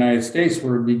here in the United States,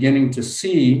 we're beginning to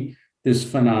see this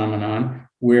phenomenon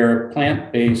where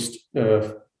plant-based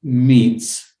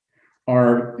meats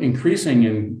are increasing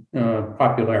in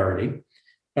popularity.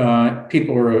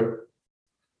 People are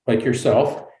like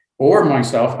yourself or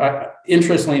myself.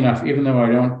 Interestingly enough, even though I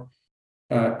don't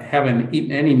haven't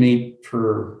eaten any meat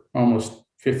for almost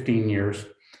 15 years,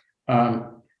 I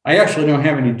actually don't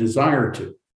have any desire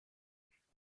to.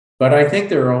 But I think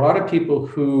there are a lot of people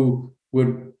who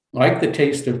would like the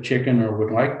taste of chicken or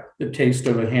would like the taste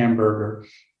of a hamburger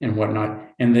and whatnot,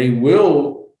 and they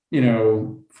will,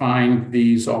 find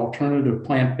these alternative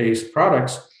plant-based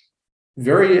products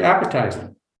very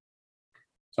appetizing.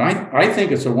 So I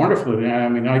think it's a wonderful thing. I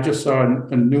mean, I just saw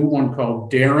a new one called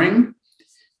Daring,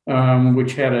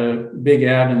 which had a big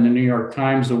ad in the New York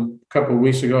Times a couple of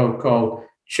weeks ago called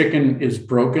Chicken is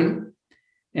Broken.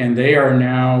 And they are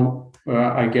now,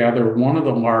 I gather, one of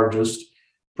the largest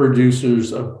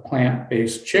producers of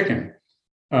plant-based chicken.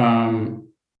 And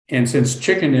since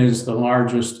chicken is the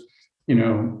largest,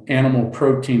 animal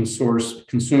protein source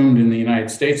consumed in the United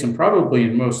States and probably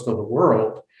in most of the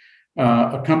world,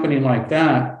 a company like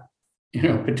that,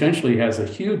 potentially has a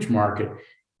huge market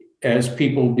as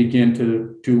people begin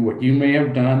to do what you may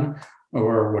have done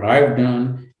or what I've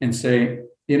done and say,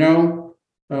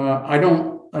 I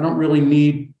don't really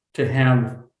need to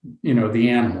have, the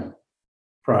animal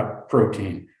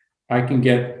protein. I can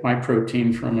get my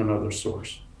protein from another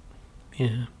source.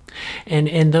 Yeah.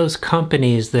 And those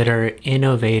companies that are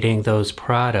innovating those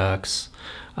products,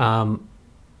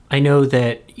 I know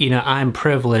that, I'm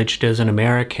privileged as an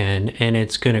American and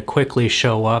it's going to quickly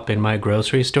show up in my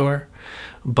grocery store.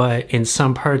 But in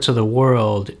some parts of the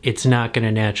world, it's not going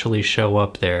to naturally show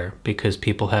up there because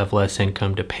people have less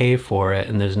income to pay for it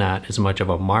and there's not as much of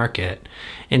a market.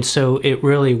 And so it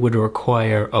really would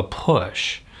require a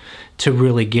push to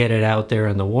really get it out there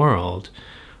in the world.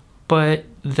 But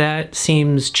that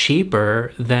seems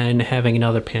cheaper than having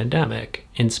another pandemic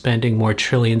and spending more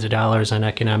trillions of dollars on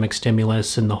economic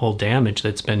stimulus and the whole damage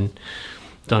that's been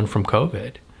done from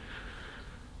COVID.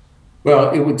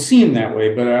 Well, it would seem that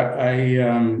way, but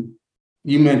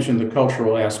you mentioned the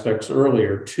cultural aspects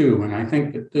earlier too, and I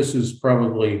think that this is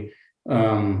probably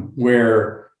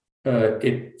where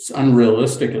it's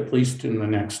unrealistic, at least in the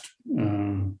next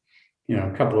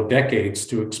couple of decades,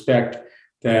 to expect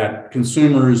that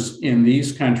consumers in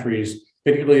these countries,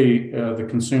 particularly the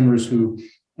consumers who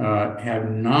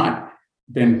have not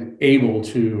been able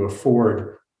to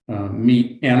afford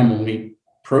animal meat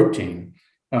protein,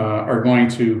 are going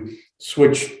to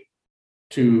switch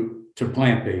to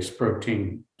plant-based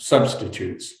protein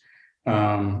substitutes.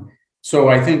 So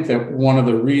I think that one of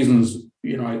the reasons,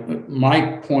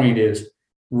 my point is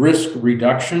risk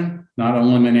reduction, not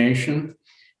elimination,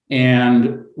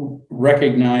 and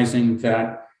recognizing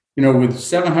that, with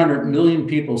 700 million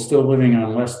people still living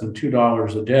on less than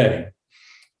 $2 a day,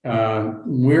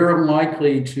 we're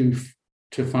likely to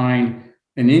find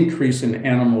an increase in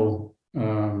animal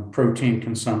protein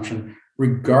consumption,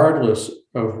 regardless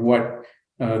of what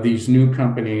these new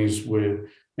companies with,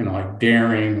 like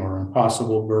Daring or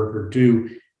Impossible Burger do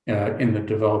in the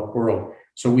developed world.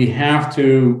 So we have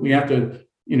to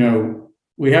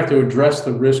address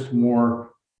the risk more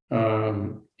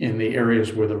in the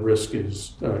areas where the risk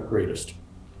is greatest.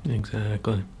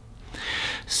 Exactly.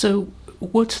 So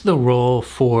what's the role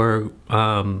for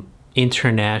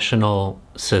international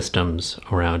systems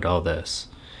around all this?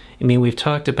 I mean, we've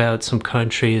talked about some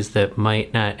countries that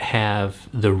might not have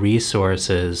the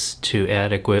resources to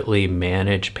adequately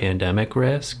manage pandemic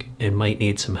risk and might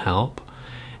need some help.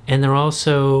 And there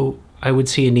also, I would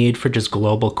see a need for just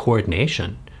global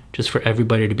coordination, just for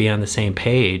everybody to be on the same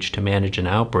page to manage an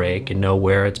outbreak and know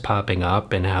where it's popping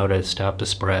up and how to stop the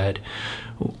spread.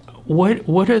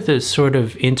 What are the sort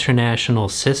of international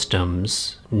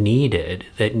systems needed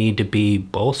that need to be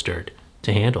bolstered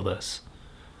to handle this?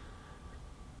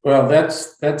 Well,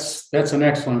 that's an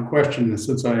excellent question.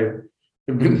 Since I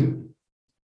have been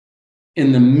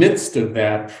in the midst of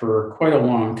that for quite a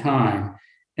long time,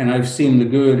 and I've seen the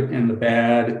good and the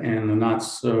bad and the not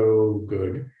so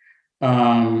good.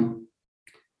 I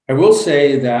will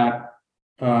say that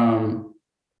the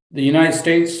United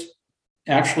States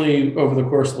actually, over the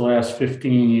course of the last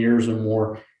 15 years or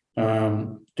more,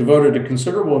 devoted a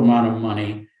considerable amount of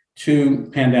money to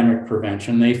pandemic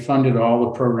prevention. They funded all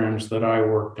the programs that I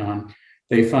worked on.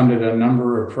 They funded a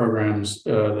number of programs,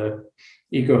 the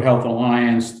EcoHealth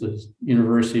Alliance, the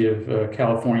University of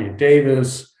California,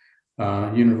 Davis,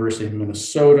 University of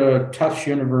Minnesota, Tufts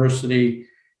University,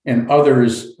 and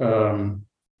others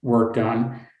worked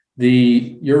on.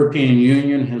 The European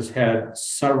Union has had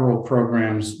several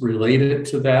programs related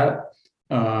to that.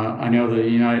 I know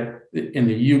in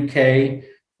the UK,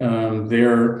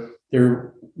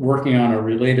 they're working on a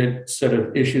related set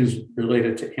of issues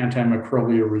related to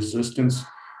antimicrobial resistance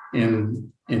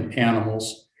in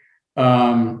animals.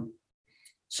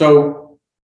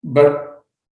 But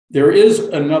there is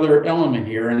another element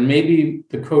here, and maybe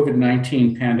the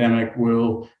COVID-19 pandemic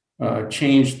will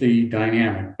change the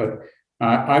dynamic, but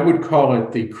I would call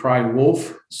it the cry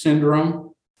wolf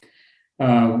syndrome.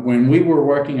 When we were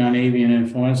working on avian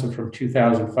influenza from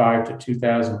 2005 to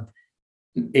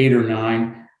 2008 or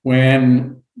 9,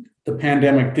 when the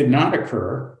pandemic did not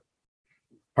occur,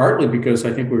 partly because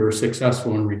I think we were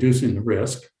successful in reducing the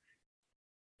risk,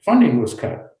 funding was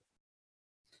cut.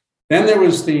 Then there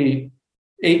was the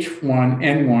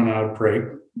H1N1 outbreak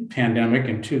pandemic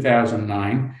in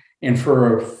 2009, and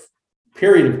for a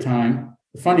period of time,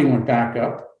 the funding went back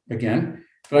up again.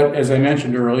 But as I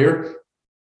mentioned earlier,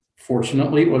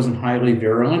 fortunately, it wasn't highly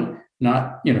virulent.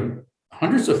 Not,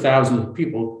 hundreds of thousands of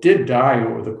people did die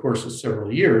over the course of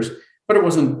several years, but it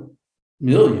wasn't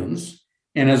millions.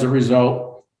 And as a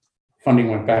result, funding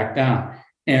went back down.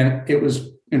 And it was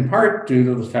in part due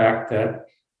to the fact that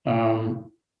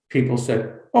people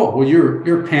said, oh, well,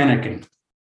 you're panicking.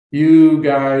 You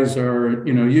guys are,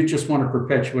 you just want to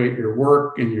perpetuate your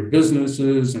work and your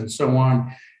businesses and so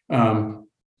on.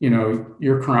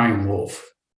 You're crying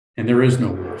wolf, and there is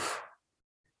no wolf.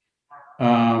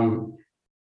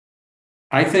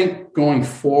 I think going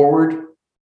forward,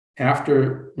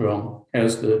 hopefully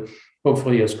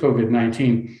as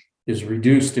COVID-19 is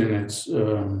reduced in its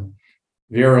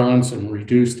virulence and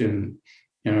reduced in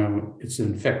its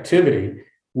infectivity,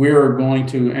 we're going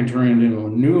to enter into a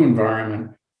new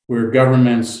environment where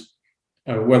governments,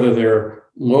 whether they're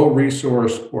low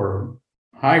resource or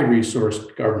high resource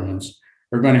governments,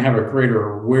 are going to have a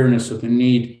greater awareness of the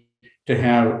need to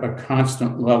have a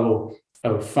constant level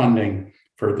of funding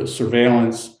for the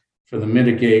surveillance, for the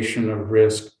mitigation of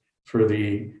risk, for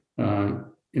the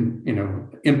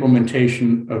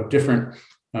implementation of different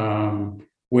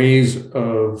ways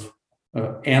of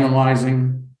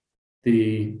analyzing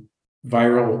the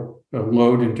viral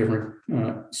load in different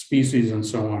species and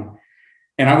so on.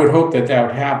 And I would hope that that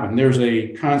would happen. There's a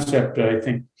concept that I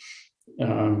think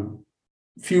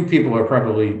few people are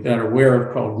probably that aware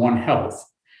of called One Health.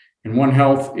 And One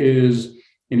Health is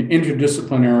an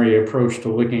interdisciplinary approach to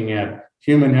looking at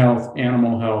human health,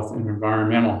 animal health, and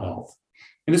environmental health.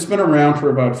 And it's been around for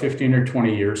about 15 or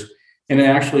 20 years. And it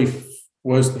actually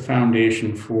was the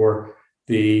foundation for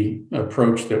the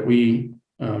approach that we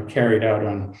carried out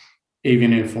on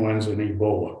avian influenza and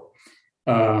Ebola.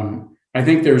 I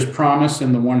think there's promise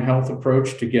in the One Health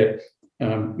approach to get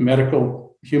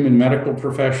human medical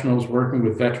professionals working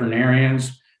with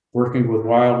veterinarians, working with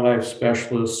wildlife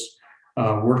specialists,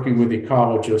 working with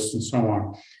ecologists and so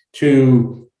on,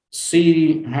 to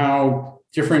see how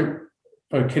different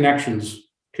connections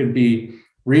could be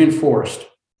reinforced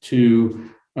to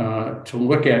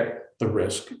look at the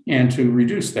risk and to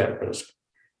reduce that risk.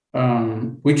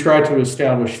 We tried to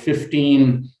establish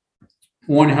 15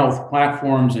 One Health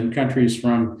platforms in countries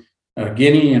from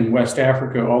Guinea and West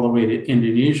Africa all the way to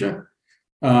Indonesia.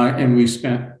 And we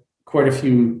spent quite a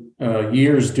few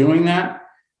years doing that.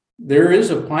 There is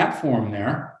a platform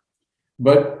there,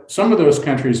 but some of those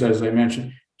countries, as I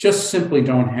mentioned, just simply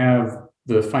don't have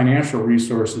the financial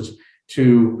resources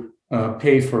to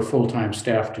pay for full-time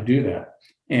staff to do that.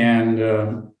 And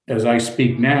as I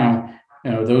speak now,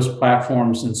 those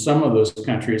platforms in some of those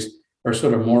countries are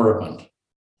sort of moribund.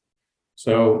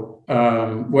 So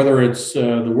whether it's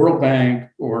the World Bank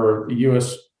or the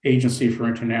U.S. Agency for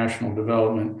International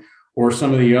Development or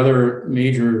some of the other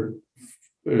major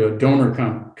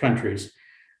donor countries,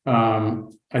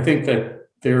 I think that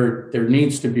there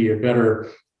needs to be a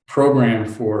better program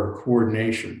for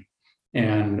coordination.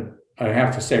 And I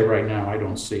have to say right now, I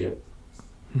don't see it.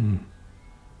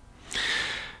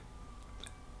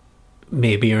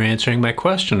 Maybe you're answering my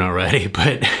question already,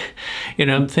 but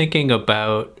I'm thinking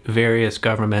about various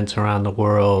governments around the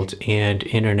world and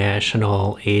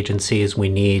international agencies we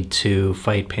need to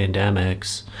fight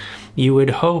pandemics. You would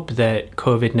hope that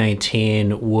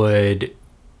COVID-19 would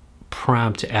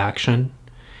prompt action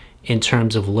in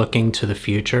terms of looking to the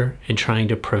future and trying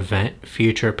to prevent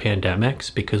future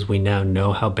pandemics because we now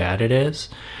know how bad it is.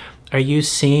 Are you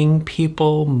seeing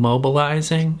people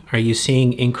mobilizing? Are you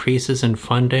seeing increases in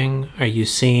funding? Are you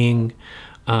seeing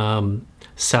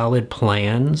solid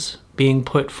plans being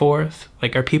put forth?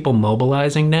 Like, are people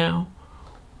mobilizing now?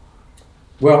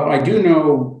 Well, I do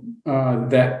know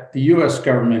that the U.S.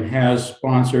 government has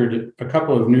sponsored a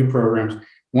couple of new programs.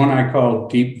 One I call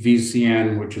Deep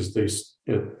VCN, which is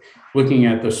looking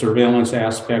at the surveillance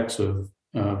aspects of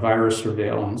virus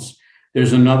surveillance.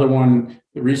 There's another one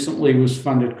that recently was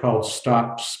funded called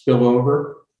Stop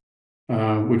Spillover,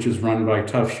 which is run by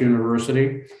Tufts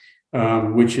University,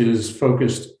 which is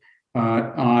focused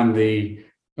on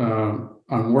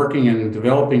working in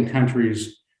developing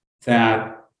countries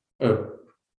that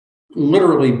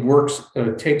literally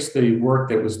takes the work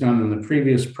that was done in the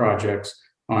previous projects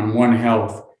on One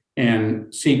Health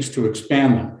and seeks to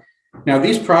expand them. Now,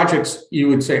 these projects, you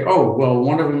would say, oh, well,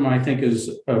 one of them, I think, is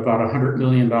about $100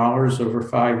 million over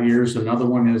 5 years. Another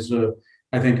one is,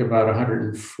 I think, about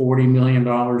 $140 million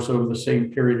over the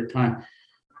same period of time.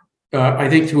 I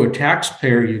think to a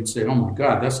taxpayer, you'd say, oh, my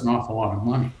God, that's an awful lot of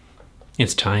money.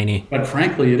 It's tiny. But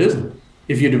frankly, it isn't.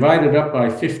 If you divide it up by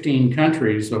 15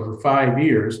 countries over 5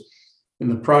 years, in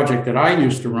the project that I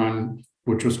used to run,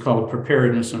 which was called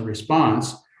Preparedness and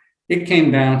Response, it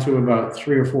came down to about $3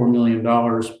 or $4 million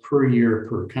per year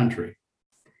per country.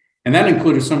 And that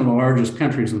included some of the largest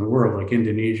countries in the world, like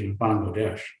Indonesia and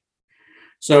Bangladesh.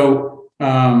 So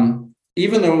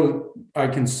even though I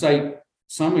can cite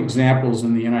some examples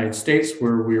in the United States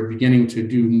where we're beginning to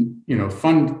do,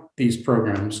 fund these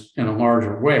programs in a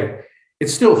larger way,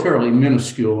 it's still fairly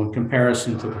minuscule in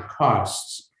comparison to the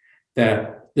costs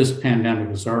that this pandemic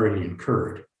has already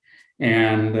incurred.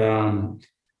 And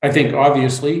I think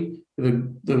obviously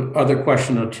the other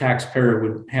question a taxpayer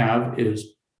would have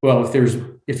is, well,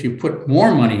 if you put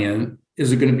more money in,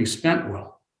 is it going to be spent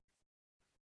well?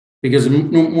 Because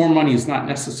more money is not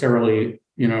necessarily,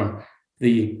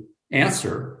 the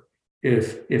answer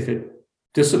if it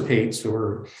dissipates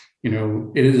or,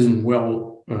 it isn't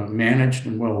well managed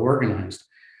and well organized.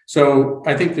 So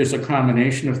I think there's a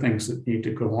combination of things that need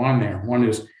to go on there. One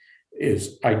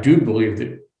is I do believe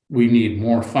that we need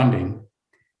more funding,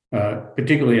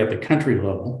 particularly at the country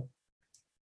level,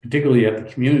 particularly at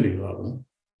the community level.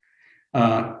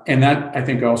 And that, I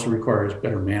think, also requires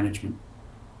better management.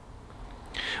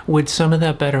 Would some of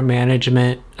that better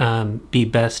management be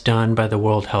best done by the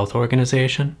World Health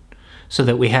Organization so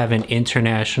that we have an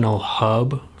international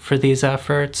hub for these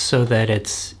efforts so that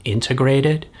it's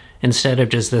integrated instead of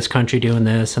just this country doing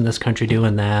this and this country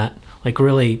doing that? Like,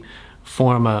 really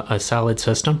form a solid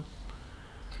system?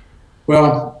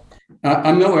 Well,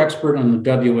 I'm no expert on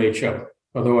the WHO,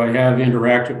 although I have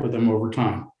interacted with them over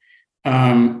time.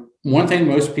 One thing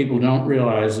most people don't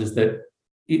realize is that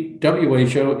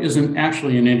WHO isn't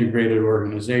actually an integrated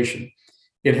organization.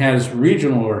 It has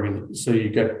regional organizations. So you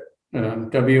get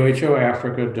WHO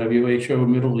Africa, WHO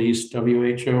Middle East,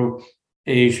 WHO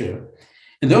Asia.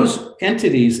 And those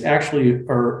entities actually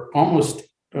are almost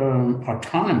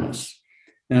autonomous.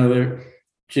 Now,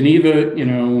 Geneva,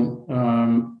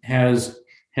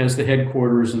 has the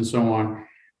headquarters and so on.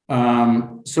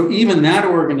 So even that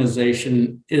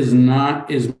organization is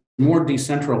more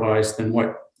decentralized than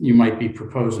what you might be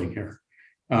proposing here.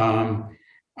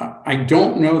 I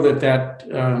don't know that,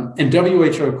 and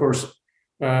WHO, of course,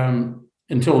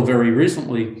 until very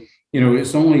recently,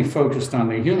 is only focused on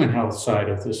the human health side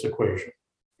of this equation.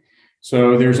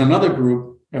 So there's another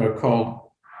group called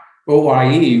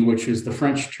OIE, which is the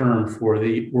French term for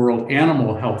the World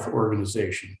Animal Health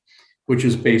Organization, which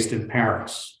is based in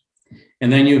Paris.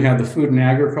 And then you have the Food and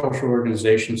Agriculture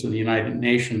Organizations of the United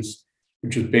Nations,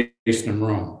 which is based in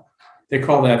Rome. They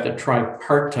call that the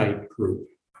tripartite group.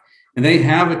 And they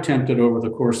have attempted over the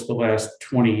course of the last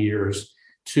 20 years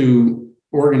to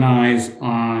organize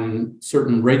on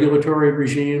certain regulatory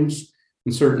regimes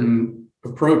and certain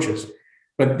approaches.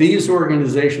 But these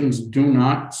organizations do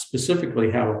not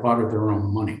specifically have a lot of their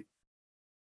own money.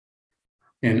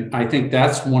 And I think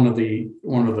that's one of the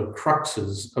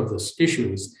cruxes of this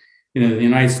issue is, the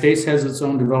United States has its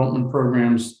own development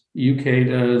programs, UK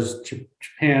does,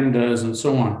 Japan does, and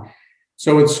so on.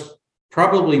 So it's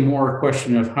probably more a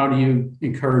question of how do you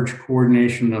encourage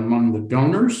coordination among the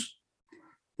donors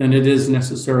than it is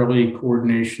necessarily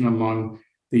coordination among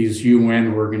these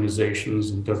UN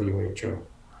organizations and WHO.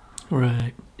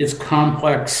 Right. It's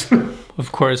complex.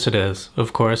 Of course it is.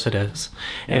 Of course it is.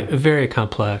 Yeah. Very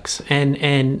complex.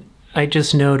 And I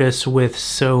just notice with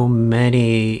so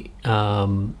many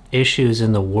issues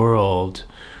in the world,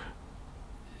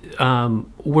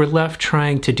 we're left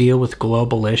trying to deal with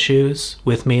global issues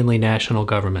with mainly national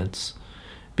governments.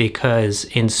 Because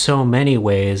in so many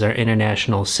ways, our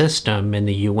international system in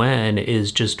the UN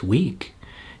is just weak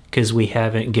because we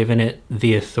haven't given it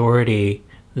the authority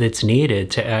that's needed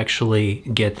to actually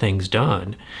get things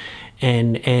done.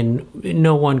 And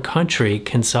no one country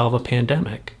can solve a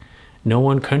pandemic. No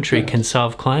one country can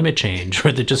solve climate change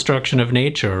or the destruction of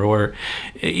nature, or,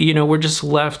 we're just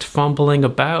left fumbling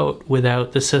about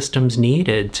without the systems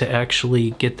needed to actually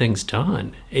get things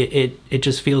done. It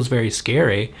just feels very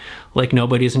scary, like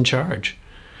nobody's in charge.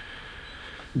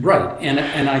 Right.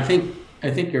 And I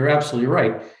think you're absolutely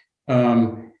right.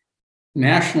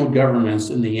 National governments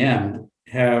in the end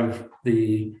have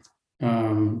the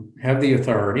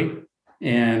authority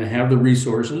and have the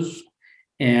resources,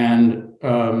 and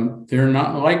they're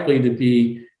not likely to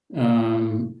be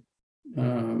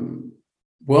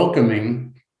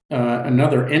welcoming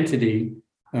another entity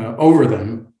over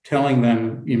them, telling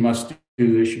them you must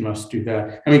do this, you must do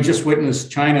that. I mean, just witness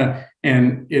China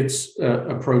and its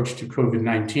approach to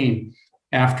COVID-19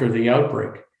 after the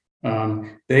outbreak.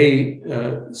 They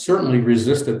certainly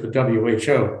resisted the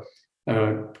WHO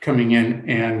coming in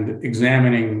and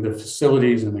examining the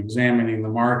facilities and examining the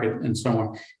market and so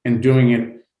on, and doing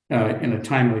it in a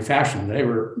timely fashion. They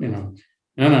were, no,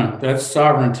 that's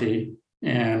sovereignty,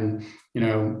 and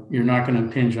you're not going to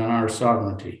impinge on our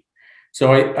sovereignty.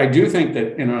 So I do think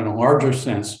that in a larger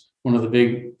sense, one of the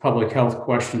big public health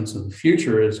questions in the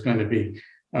future is going to be,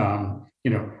 how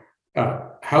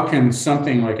can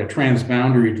something like a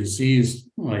transboundary disease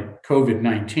like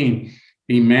COVID-19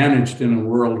 be managed in a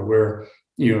world where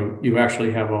you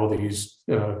actually have all these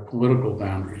political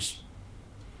boundaries?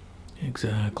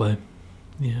 Exactly.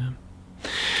 Yeah.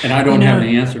 And I don't have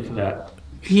the answer for that.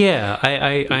 Yeah,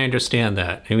 I understand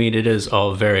that. I mean, it is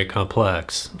all very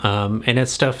complex. And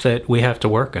it's stuff that we have to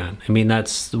work on. I mean,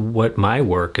 that's what my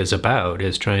work is about,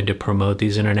 is trying to promote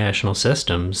these international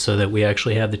systems so that we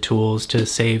actually have the tools to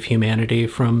save humanity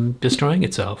from destroying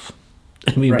itself.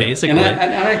 I mean, right. Basically.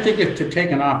 And I think to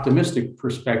take an optimistic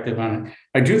perspective on it,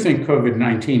 I do think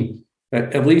COVID-19,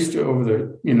 at least over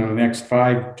the next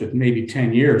 5 to maybe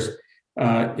 10 years,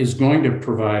 is going to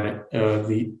provide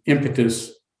the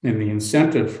impetus and the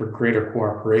incentive for greater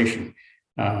cooperation.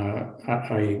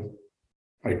 I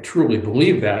truly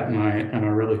believe that, and I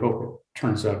really hope it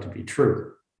turns out to be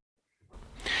true.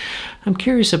 I'm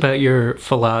curious about your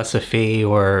philosophy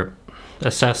or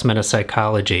assessment of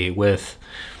psychology with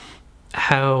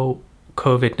how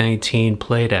COVID-19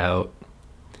 played out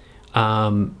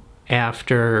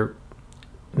after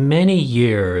many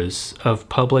years of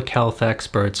public health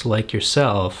experts like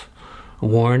yourself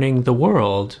warning the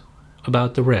world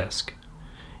about the risk.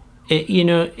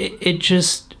 It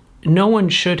just, no one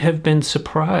should have been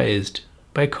surprised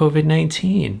by COVID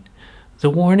 19. The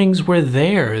warnings were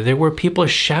there. There were people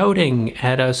shouting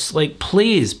at us, like,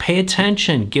 please pay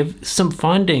attention, give some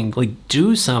funding, like,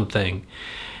 do something.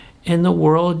 And the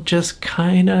world just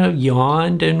kind of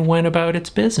yawned and went about its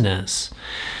business.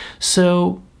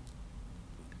 So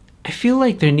I feel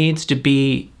like there needs to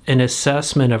be an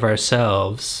assessment of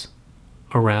ourselves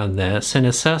around this, an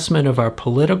assessment of our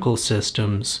political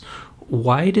systems.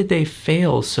 Why did they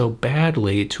fail so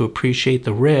badly to appreciate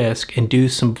the risk and do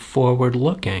some forward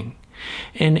looking?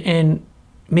 And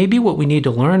maybe what we need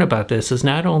to learn about this is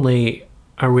not only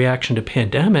our reaction to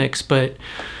pandemics, but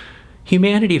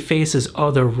humanity faces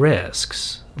other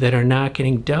risks that are not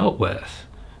getting dealt with.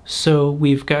 So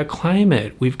we've got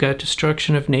climate, we've got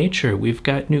destruction of nature, we've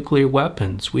got nuclear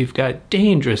weapons, we've got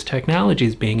dangerous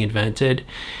technologies being invented.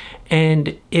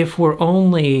 And if we're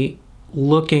only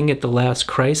looking at the last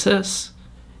crisis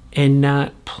and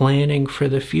not planning for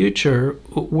the future,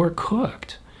 we're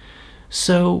cooked.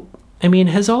 So, I mean,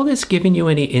 has all this given you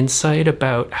any insight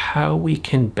about how we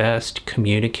can best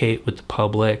communicate with the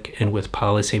public and with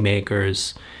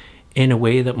policymakers in a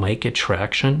way that might get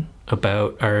traction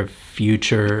about our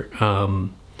future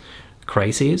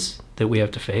crises that we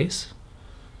have to face?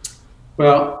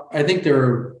 Well, I think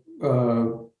there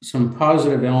are some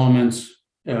positive elements,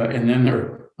 and then there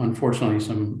are unfortunately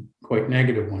some quite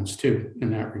negative ones too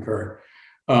in that regard.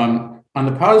 On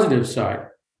the positive side,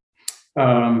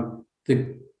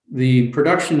 the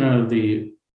production of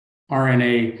the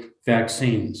RNA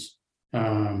vaccines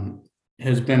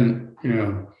has been,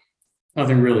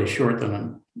 nothing really short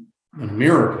than a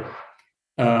miracle.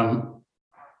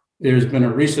 There's been a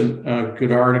recent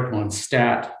good article on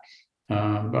Stat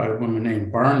by a woman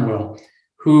named Barnwell,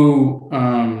 who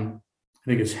I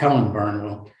think it's Helen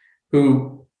Barnwell,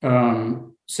 who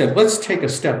said, let's take a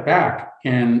step back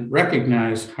and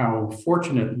recognize how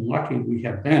fortunate and lucky we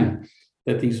have been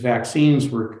that these vaccines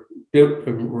were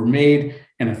made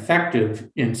and effective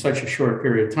in such a short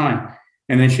period of time.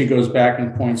 And then she goes back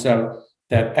and points out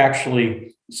that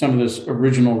actually some of this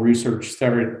original research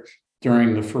started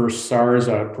during the first SARS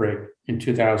outbreak in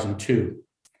 2002.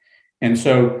 And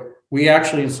so we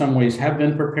actually in some ways have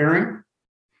been preparing,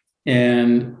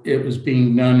 and it was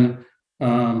being done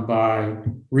by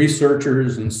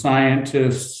researchers and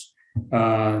scientists,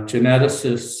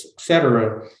 geneticists, et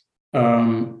cetera,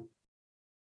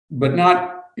 but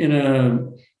not in a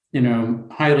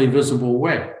highly visible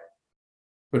way.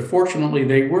 But fortunately,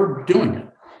 they were doing it,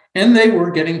 and they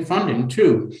were getting funding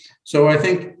too. So I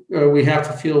think we have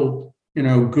to feel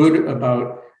good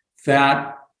about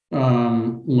that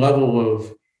level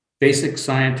of basic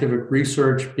scientific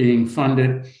research being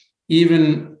funded,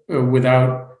 even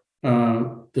without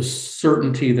the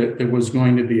certainty that there was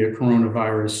going to be a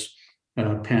coronavirus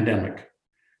pandemic.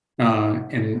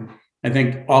 And I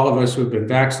think all of us who have been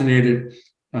vaccinated,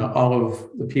 all of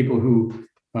the people who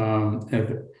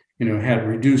have had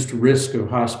reduced risk of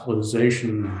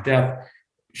hospitalization and death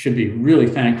should be really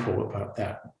thankful about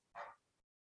that.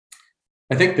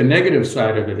 I think the negative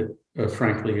side of it,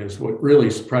 frankly, is what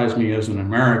really surprised me as an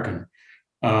American.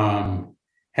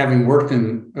 Having worked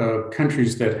in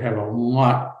countries that have a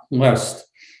lot less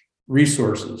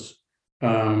resources,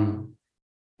 I'm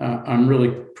really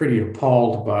pretty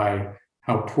appalled by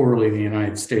how poorly the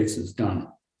United States has done.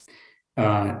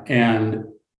 And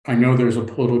I know there's a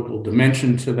political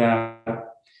dimension to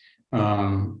that,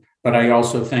 but I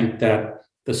also think that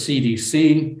the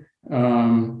CDC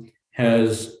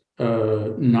has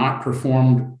not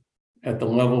performed at the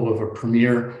level of a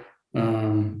premier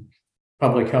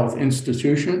public health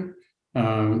institution.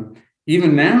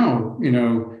 Even now,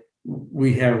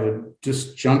 we have a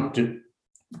disjunctive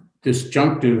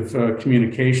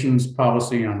communications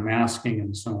policy on masking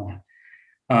and so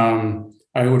on.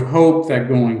 I would hope that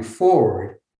going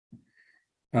forward,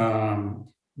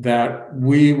 that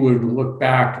we would look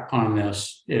back on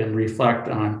this and reflect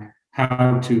on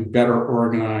how to better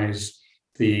organize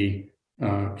the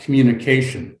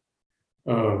communication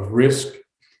of risk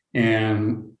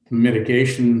and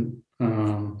mitigation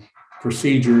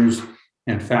procedures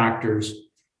and factors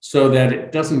so that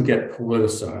it doesn't get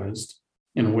politicized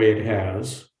in a way it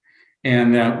has,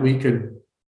 and that we could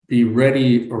be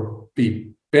ready or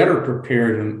be better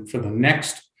prepared for the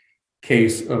next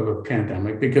case of a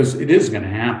pandemic, because it is going to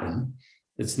happen.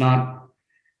 It's not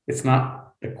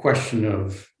a question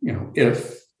of,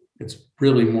 if, it's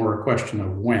really more a question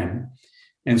of when.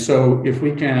 And so if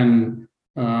we can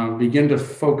begin to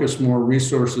focus more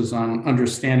resources on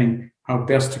understanding how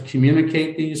best to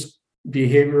communicate these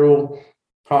behavioral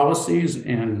policies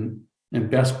and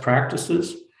best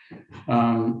practices,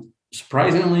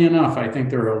 surprisingly enough, I think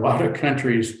there are a lot of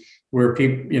countries where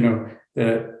people,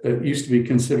 that used to be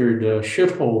considered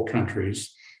shithole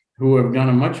countries, who have done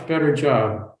a much better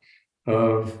job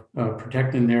of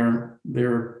protecting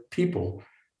their people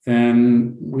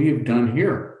than we've done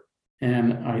here.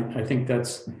 And I think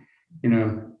that's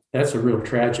a real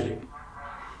tragedy.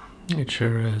 It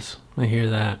sure is. I hear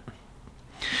that.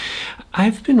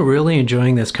 I've been really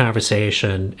enjoying this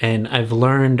conversation, and I've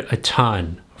learned a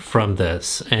ton from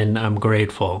this, and I'm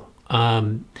grateful.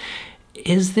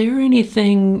 Is there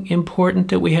anything important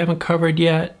that we haven't covered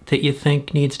yet that you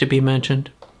think needs to be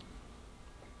mentioned?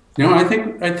 No, I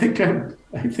think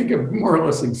I've more or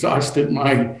less exhausted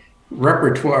my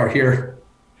repertoire here.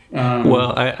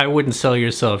 Well, I wouldn't sell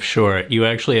yourself short. You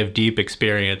actually have deep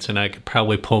experience, and I could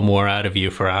probably pull more out of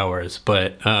you for hours.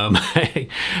 But I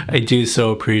do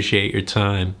so appreciate your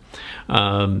time.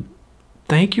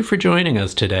 Thank you for joining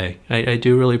us today. I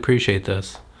do really appreciate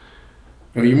this.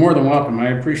 Well, you're more than welcome. I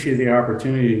appreciate the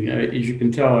opportunity. As you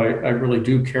can tell, I really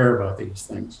do care about these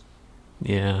things.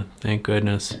 Yeah, thank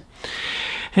goodness.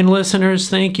 And listeners,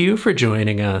 thank you for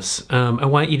joining us. I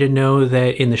want you to know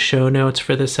that in the show notes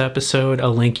for this episode,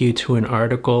 I'll link you to an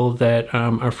article that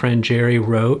our friend Jerry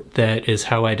wrote that is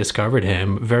how I discovered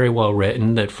him. Very well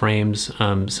written, that frames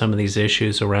some of these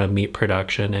issues around meat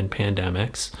production and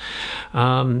pandemics.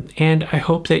 And I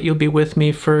hope that you'll be with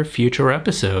me for future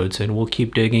episodes, and we'll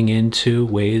keep digging into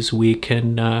ways we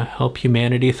can help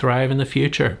humanity thrive in the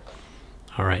future.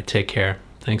 All right, take care.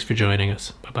 Thanks for joining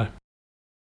us. Bye-bye.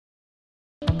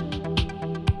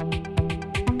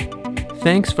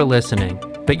 Thanks for listening,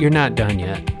 but you're not done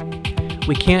yet.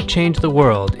 We can't change the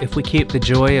world if we keep the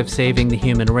joy of saving the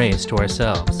human race to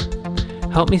ourselves.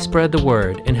 Help me spread the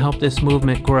word and help this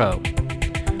movement grow.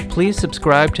 Please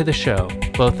subscribe to the show,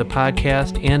 both the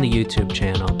podcast and the YouTube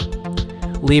channel.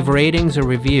 Leave ratings or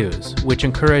reviews, which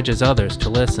encourages others to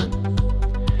listen.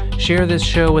 Share this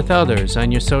show with others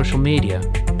on your social media.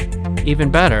 Even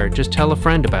better, just tell a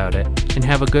friend about it and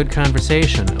have a good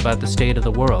conversation about the state of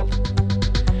the world.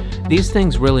 These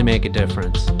things really make a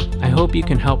difference. I hope you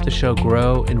can help the show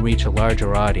grow and reach a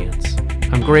larger audience.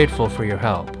 I'm grateful for your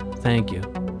help. Thank you.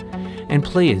 And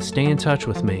please stay in touch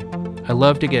with me. I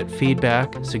love to get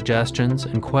feedback, suggestions,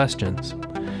 and questions.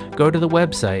 Go to the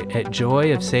website at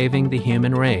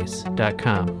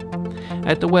joyofsavingthehumanrace.com.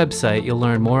 At the website, you'll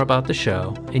learn more about the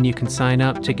show, and you can sign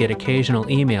up to get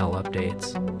occasional email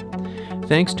updates.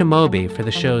 Thanks to Moby for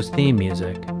the show's theme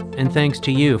music, and thanks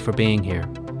to you for being here.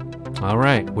 All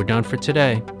right, we're done for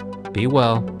today. Be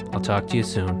well. I'll talk to you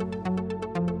soon.